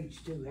younger in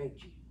age too,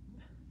 ain't you?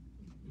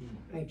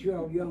 Ain't you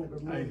all younger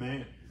than me?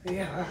 Amen.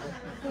 Yeah.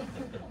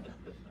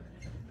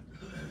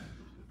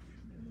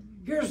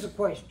 Here's the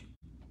question.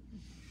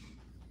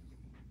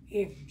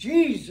 If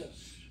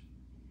Jesus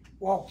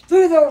walked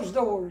through those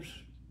doors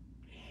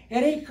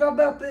and he come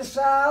up this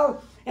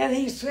aisle and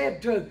he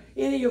said to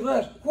any of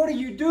us, what are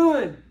you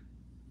doing?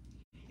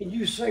 And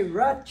you say,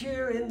 right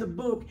here in the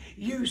book,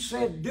 you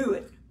said do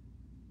it.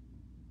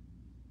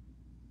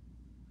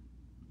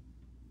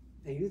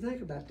 Now you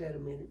think about that a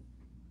minute.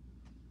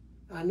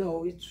 I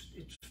know it's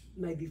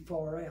maybe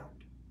far out.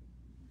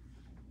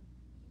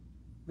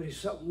 But it's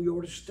something we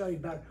ought to study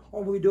about.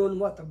 Are we doing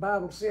what the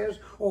Bible says,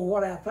 or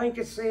what I think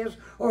it says,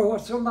 or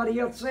what somebody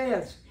else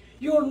says?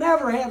 You'll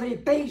never have any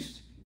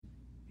peace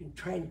and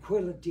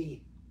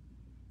tranquility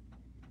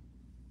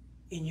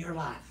in your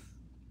life.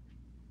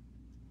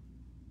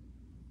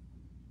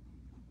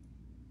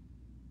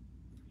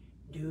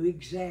 Do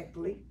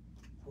exactly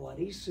what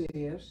he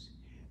says,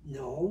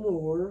 no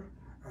more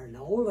or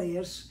no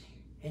less,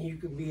 and you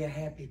can be a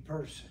happy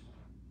person.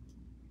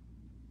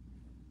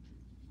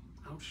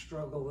 I don't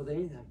struggle with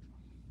anything.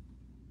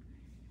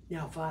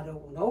 Now, if I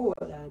don't know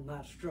it, I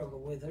might struggle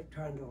with it,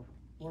 trying to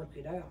work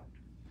it out.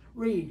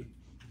 Read.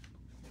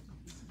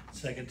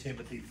 2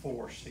 Timothy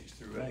 4, 6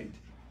 through 8.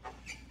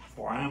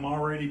 For I am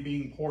already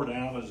being poured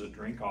out as a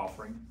drink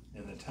offering,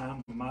 and the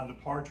time of my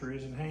departure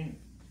is at hand.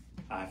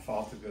 I have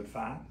fought the good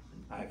fight.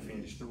 I have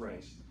finished the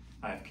race.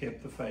 I have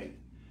kept the faith.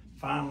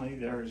 Finally,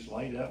 there is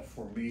laid up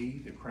for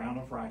me the crown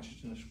of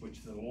righteousness,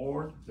 which the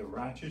Lord, the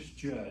righteous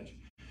judge,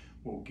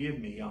 will give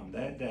me on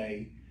that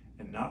day,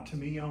 and not to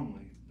me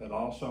only, but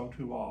also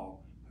to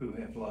all who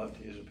have loved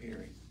his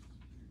appearing.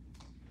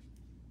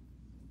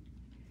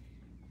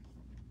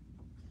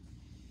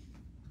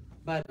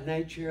 By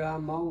nature,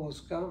 I'm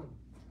almost gone.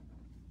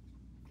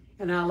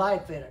 And I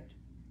laugh at it.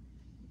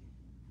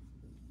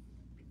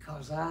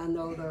 Because I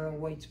know there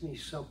awaits me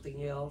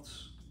something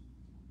else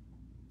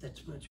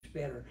that's much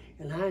better.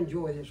 And I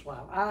enjoy this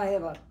life. I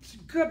have a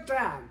good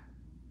time.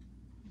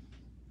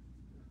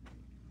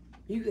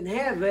 You can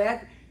have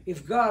that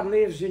if God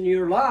lives in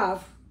your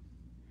life,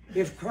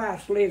 if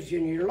Christ lives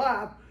in your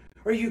life,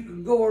 or you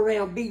can go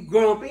around be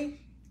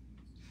grumpy,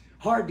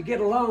 hard to get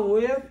along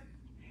with,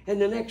 and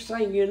the next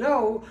thing you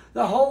know,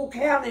 the whole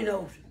county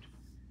knows it.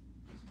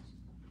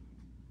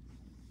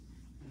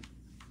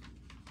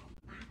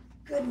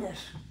 Goodness,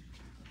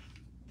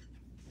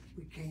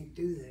 we can't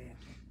do that.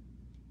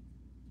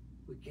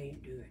 We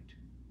can't do it.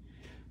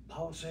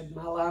 Paul said,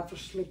 my life is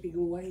slipping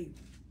away.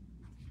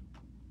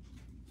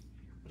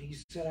 But he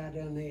said, I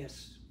done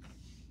this.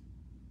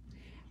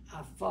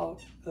 I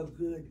fought a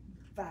good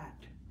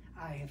fight.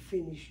 I have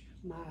finished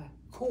my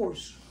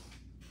course.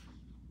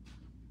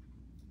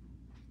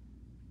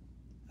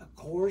 A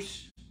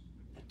course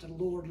that the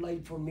Lord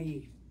laid for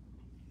me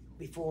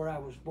before I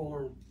was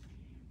born.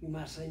 You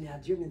might say, now,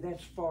 Jimmy,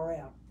 that's far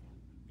out.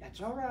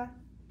 That's all right.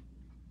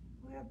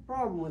 I don't have a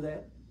problem with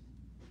that.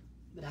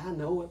 But I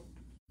know it.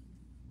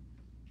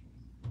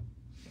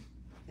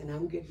 And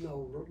I'm getting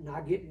older,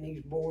 not getting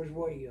these boys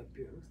way up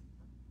here.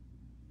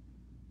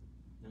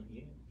 Not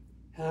yet.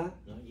 Huh?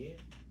 Not yet.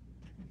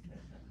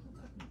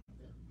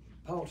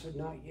 Paul said,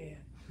 not yet.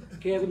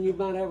 Kevin, you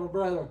might have a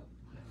brother.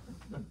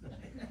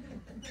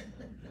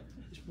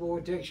 This boy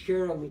takes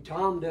care of me.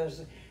 Tom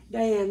does.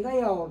 Dan,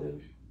 they all do.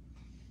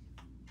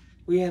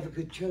 We have a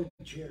good church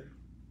here.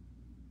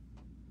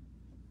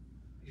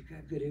 We've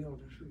got good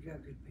elders. We've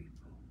got good people.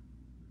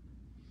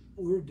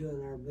 We're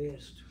doing our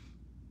best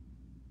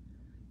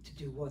to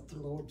do what the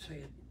Lord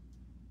said.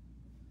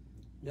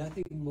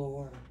 Nothing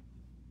more,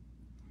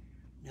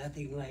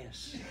 nothing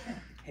less.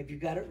 Have you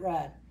got it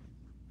right?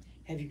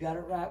 Have you got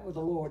it right with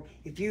the Lord?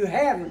 If you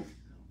haven't,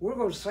 we're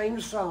going to sing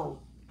a song.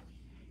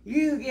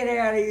 You get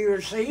out of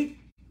your seat.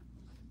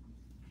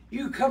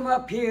 You come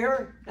up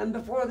here and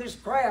before this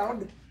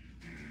crowd,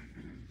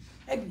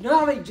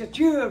 acknowledge that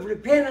you have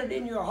repented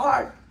in your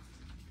heart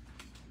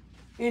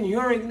in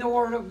hearing the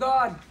Word of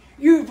God.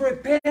 You've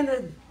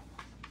repented.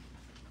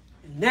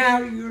 And now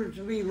you're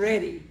to be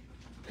ready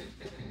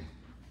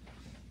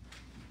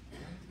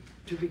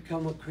to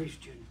become a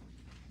Christian,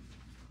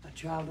 a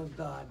child of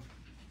God.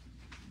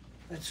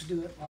 Let's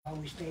do it while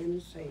we stand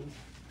and sing.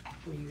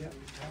 Well, you got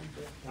me time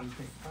to it. I can't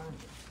find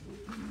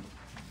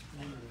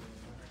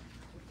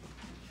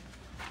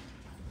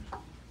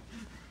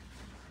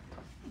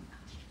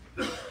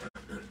it.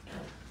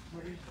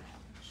 What is that?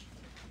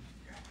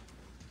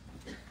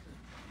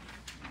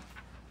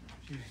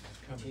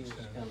 Jesus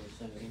coming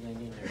soon. It ain't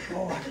in there.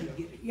 Oh, I can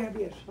get it. Yeah, it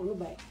is. On the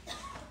back.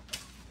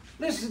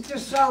 Listen to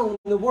this song,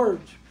 the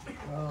words.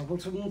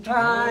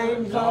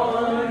 Sometimes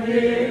on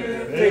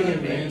here,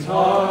 filling men's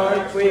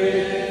heart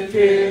with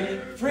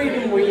fear.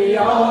 freedom we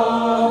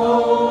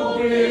all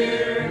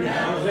dear,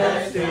 now's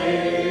at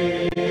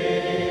stake.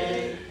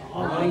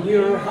 Open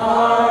your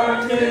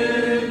heart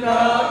to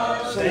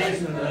God,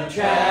 saints of the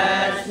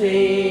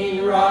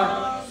chastening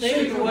rock,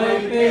 seek the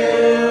way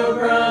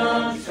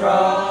pilgrims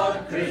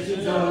trod,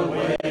 Christians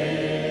away.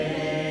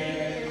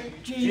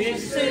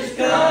 Jesus is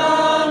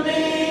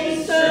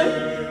coming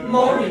soon,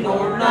 morning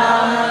or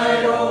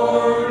night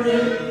or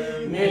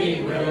noon,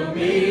 many will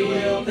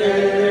meet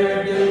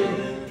their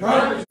doom,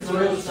 trumpets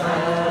will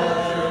sound,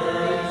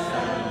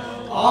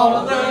 all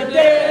of the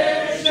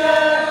dead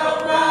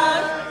shall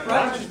rise,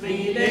 righteous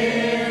feet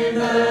in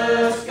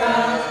the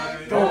skies,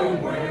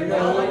 going where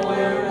no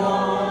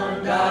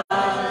one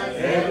dies,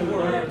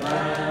 everywhere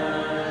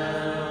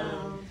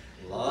bound.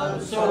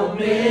 Love so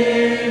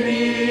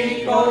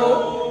many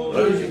go,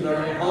 losing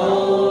their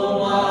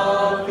home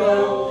of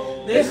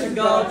gold. This is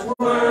God's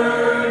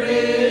word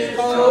is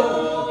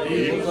told,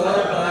 evil's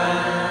abound.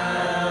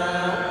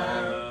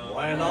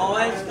 When all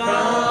has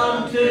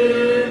come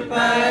to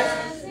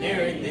pass,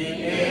 nearing the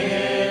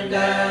end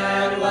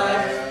at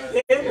last,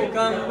 it will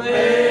come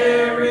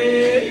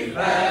very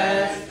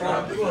fast,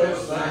 trumpets will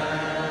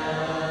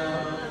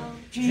sound.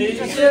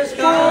 Jesus is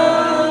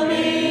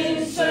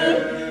coming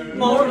soon,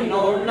 morning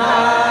or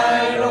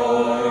night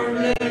or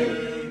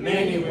noon,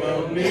 many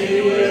will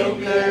meet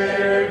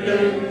their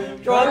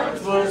doom,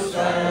 trumpets will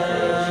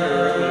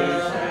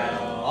sound,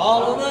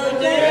 all of the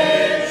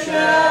dead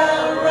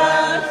shall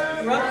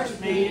rise, righteous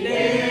feet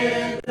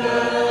in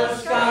the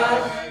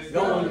skies,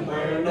 going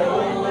where no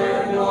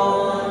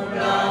one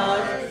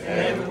dies,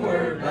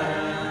 everywhere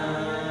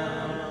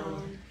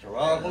bound.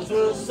 Troubles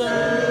will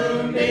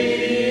soon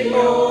be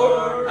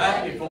o'er,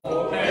 happy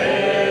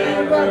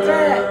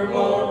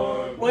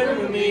forevermore, when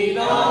we meet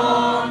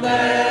on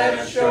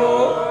that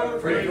shore,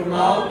 free from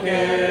all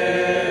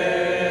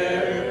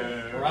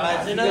care,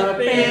 rising up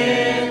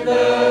in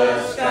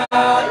the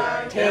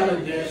sky,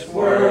 telling this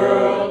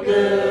world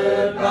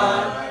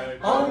goodbye,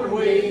 onward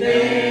we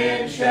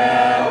then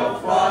shall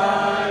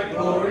fly,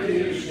 glory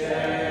to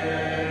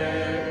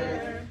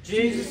share.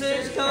 Jesus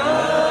is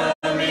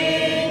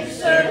coming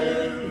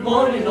soon,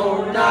 morning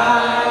or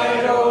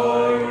night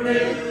or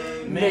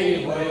noon,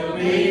 many will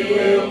meet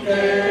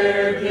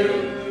their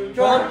doom,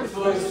 trumpets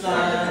will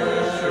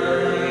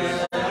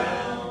sound,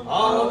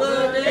 all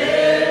the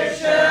dead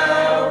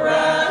shall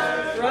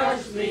rise,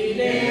 righteous feet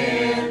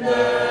in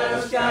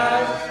the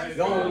skies,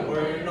 going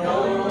where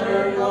no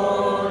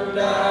one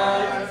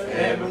dies,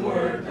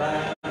 everywhere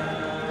bound.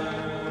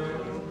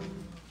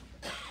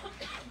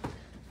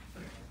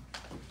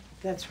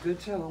 That's a good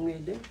song,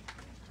 isn't it?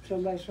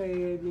 Somebody say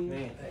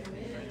amen.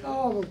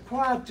 Oh,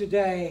 quiet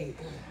today.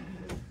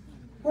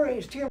 Where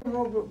is Tim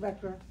Robert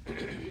back there?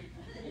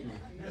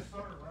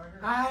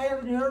 I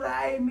haven't heard an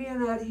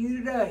amen out of you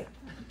today.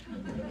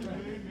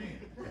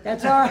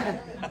 That's all right.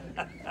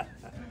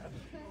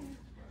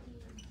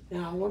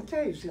 Now, I want to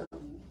tell you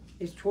something.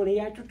 It's 20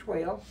 after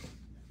 12.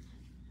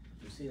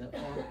 You see that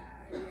far?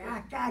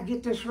 I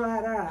get this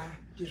right eye,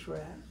 just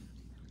right.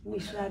 Let me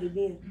slide it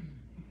in.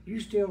 You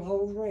still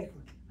hold the record.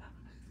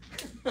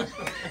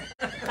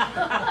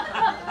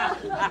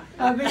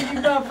 I've been here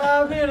about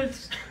 5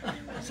 minutes,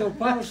 so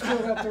Paul's still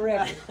got the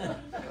record.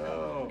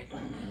 Oh.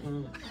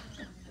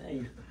 Hey,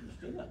 you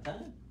still got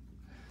time?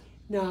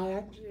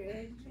 No,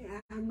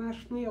 my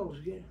smell's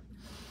good.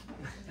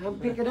 I'm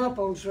picking up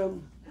on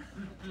some.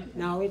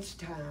 No, it's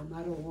time.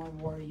 I don't want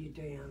to worry you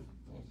down.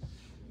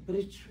 But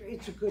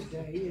it's a good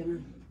day,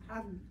 and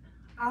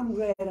I'm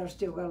glad I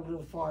still got a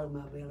little fire in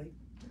my belly.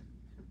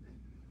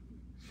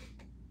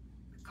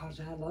 Because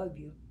I love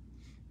you.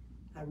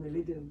 I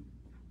really do.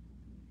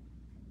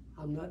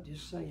 I'm not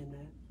just saying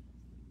that.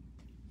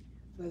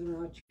 Whether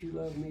or not you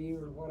love me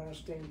or what I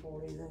stand for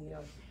or anything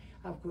else,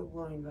 I've quit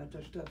worrying about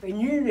that stuff.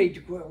 And you need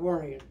to quit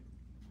worrying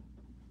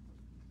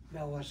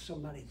about what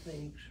somebody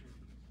thinks,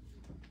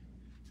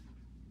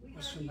 or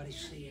what somebody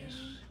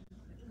says.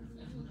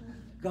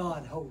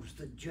 God holds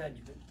the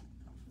judgment,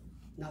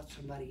 not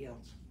somebody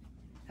else.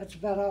 That's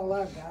about all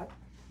I've got.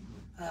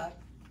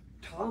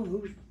 Tom,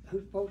 who's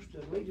supposed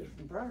to lead us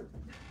in prayer?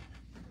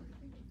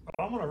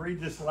 I'm going to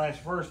read this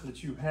last verse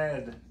that you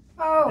had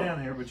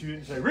down here, but you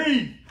didn't say,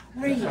 read!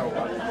 Read. So,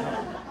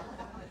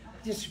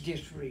 just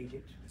read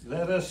it.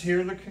 let us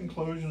hear the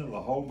conclusion of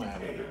the whole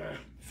matter.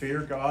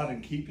 Fear God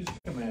and keep his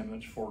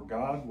commandments, for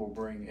God will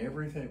bring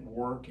everything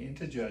work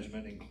into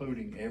judgment,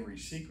 including every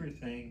secret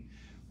thing,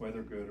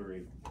 whether good or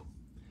evil.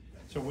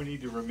 So we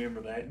need to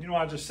remember that. You know,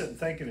 I was just sitting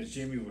thinking as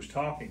Jimmy was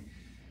talking,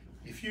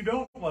 if you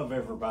don't love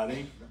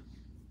everybody,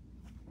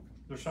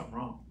 there's something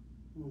wrong.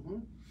 Mm-hmm.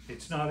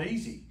 It's not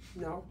easy.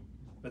 No.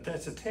 But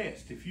that's a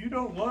test. If you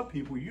don't love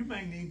people, you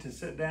may need to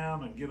sit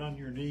down and get on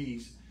your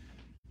knees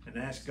and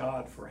ask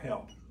God for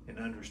help in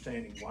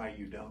understanding why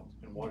you don't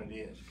and what it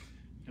is.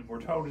 And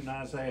we're told in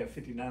Isaiah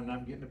 59, and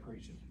I'm getting to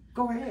preaching.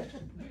 Go ahead.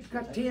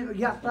 You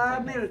got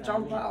 5 minutes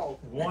on Paul.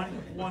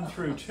 1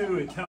 through 2,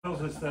 it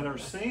tells us that our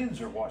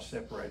sins are what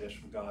separate us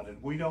from God,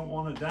 and we don't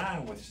want to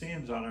die with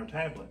sins on our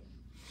tablet.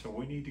 So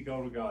we need to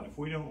go to God. If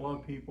we don't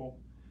love people,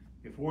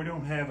 If we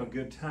don't have a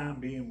good time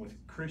being with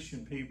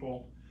Christian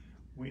people,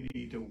 we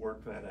need to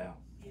work that out.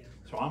 Yeah.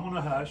 So I'm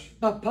gonna hush.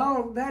 But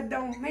Paul, that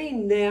don't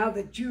mean now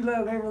that you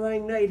love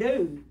everything they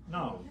do.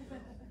 No.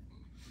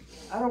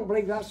 I don't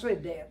believe I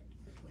said that.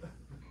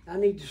 I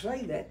need to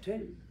say that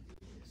too.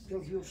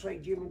 Because you'll say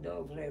Jimmy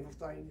loves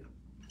everything.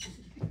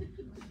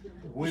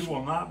 We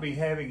will not be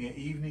having an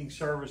evening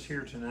service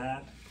here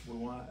tonight.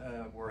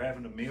 We're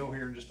having a meal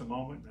here in just a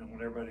moment, and I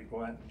want everybody to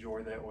go out and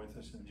enjoy that with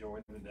us.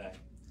 Enjoy the day.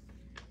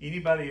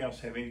 Anybody else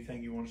have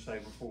anything you want to say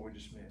before we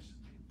dismiss?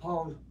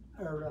 Paul,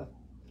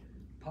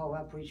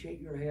 I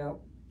appreciate your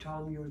help.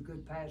 Tom, you're a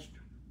good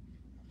pastor.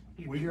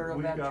 We've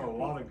got a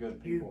lot of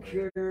good people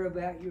here. You care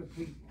about your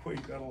people.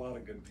 We've got a lot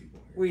of good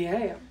people here. We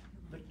have,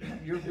 but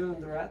you're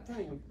doing the right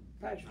thing,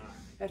 Pastor.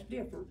 That's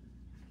different.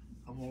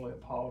 I'm gonna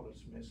let Paul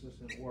dismiss us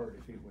in a word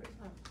if he will.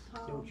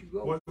 Don't you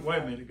go. Wait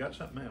a minute, got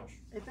something else.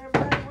 If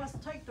everybody wants to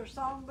take their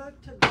songbook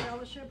to the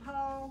fellowship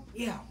hall,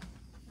 yeah.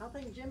 I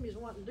think Jimmy's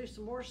wanting to do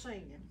some more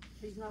singing.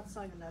 He's not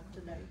singing enough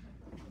today.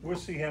 We'll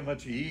see how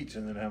much he eats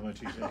and then how much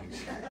he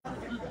sings.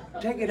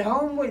 Take it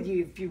home with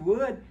you if you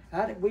would.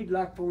 We'd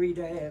like for you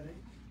to have it.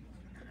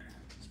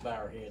 Let's bow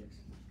our heads.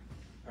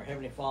 Our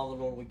Heavenly Father,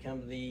 Lord, we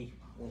come to Thee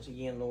once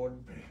again, Lord,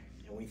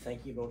 and we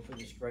thank You, Lord, for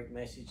this great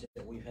message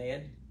that we've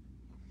had.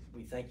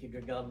 We thank You,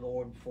 dear God,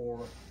 Lord,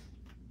 for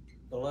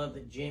the love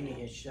that Jimmy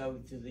has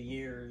showed through the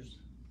years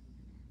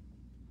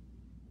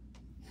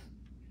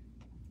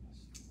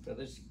for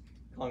this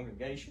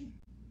congregation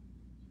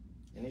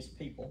and His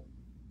people,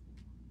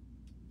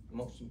 and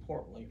most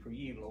importantly for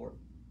You, Lord.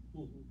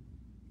 Mm-hmm.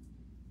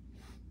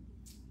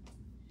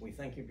 We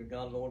thank You, dear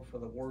God, Lord, for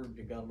the word,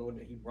 dear God, Lord,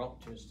 that He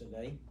brought to us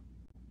today.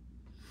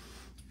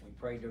 We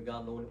pray, dear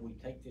God, Lord, that we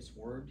take this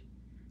word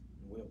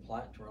and we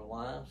apply it to our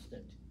lives,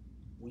 that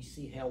we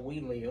see how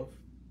we live,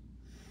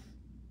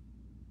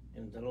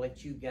 and to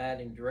let You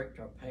guide and direct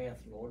our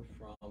path, Lord,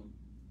 from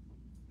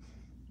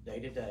day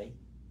to day.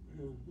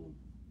 Mm-hmm.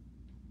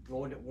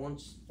 Lord, that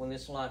once, when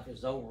this life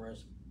is over,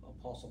 as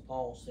Apostle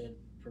Paul said,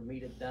 for me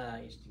to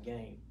die is to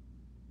gain.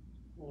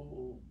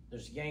 Mm-hmm.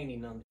 There's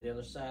gaining on the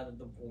other side of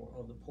the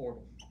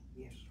portal.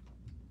 Yes.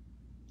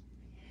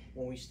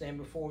 When we stand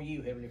before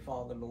You, Heavenly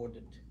Father, Lord,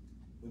 that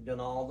we've done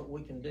all that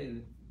we can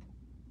do,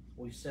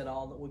 we've said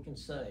all that we can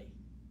say,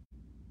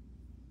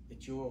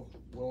 that You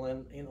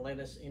will let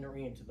us enter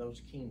into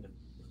those kingdoms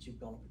that You've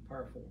gone to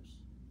prepare for us.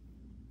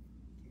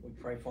 We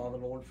pray, Father,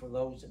 Lord, for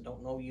those that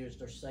don't know You as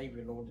their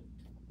Savior, Lord, that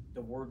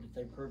the word that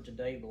they've heard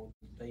today, Lord,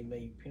 that they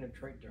may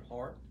penetrate their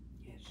heart.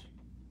 Yes.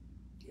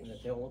 And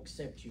that they'll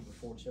accept You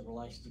before it's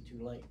everlasting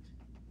too late.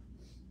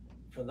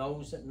 For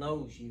those that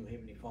knows You,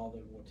 Heavenly Father,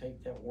 will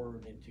take that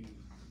word and to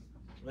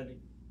let it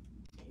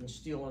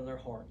instill in their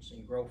hearts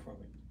and grow from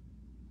it.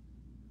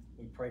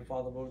 We pray,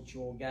 Father, Lord, that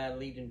You will guide,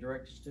 lead, and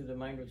direct us through the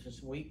remainder of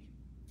this week.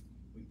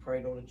 We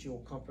pray, Lord, that You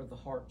will comfort the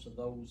hearts of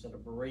those that are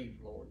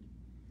bereaved, Lord.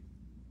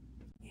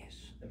 Yes.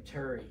 Of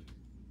Terry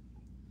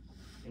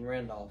and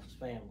Randolph's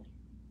family.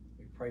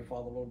 We pray,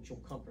 Father, Lord, that You'll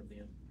comfort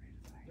them,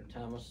 their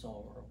time of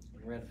sorrow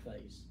and red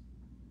face.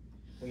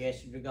 We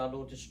ask You, dear God,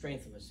 Lord, to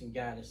strengthen us and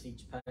guide us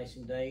each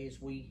passing day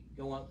as we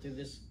go out through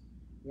this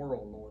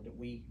world, Lord, that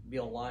we be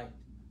a light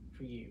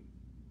for You,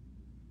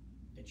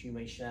 that You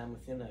may shine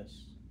within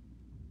us.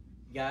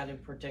 Guide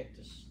and protect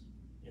us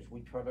as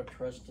we try to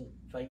trust and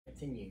faith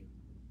in You.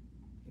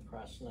 In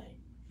Christ's name,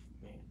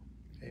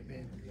 amen.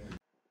 Amen.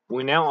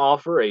 We now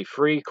offer a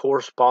free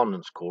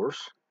correspondence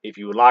course. If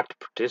you would like to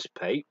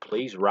participate,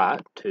 please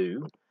write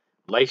to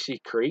Lacey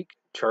Creek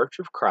Church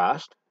of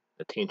Christ,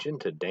 attention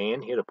to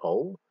Dan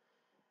Hittepole,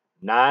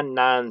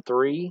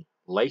 993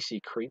 Lacey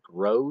Creek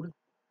Road,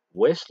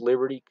 West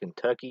Liberty,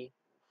 Kentucky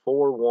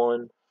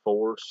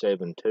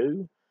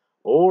 41472,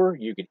 or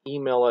you can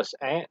email us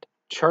at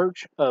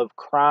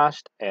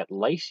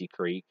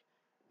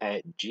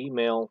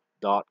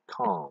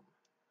churchofchrist@laceycreek@gmail.com.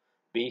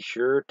 Be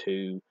sure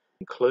to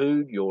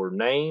include your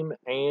name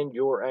and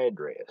your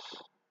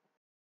address.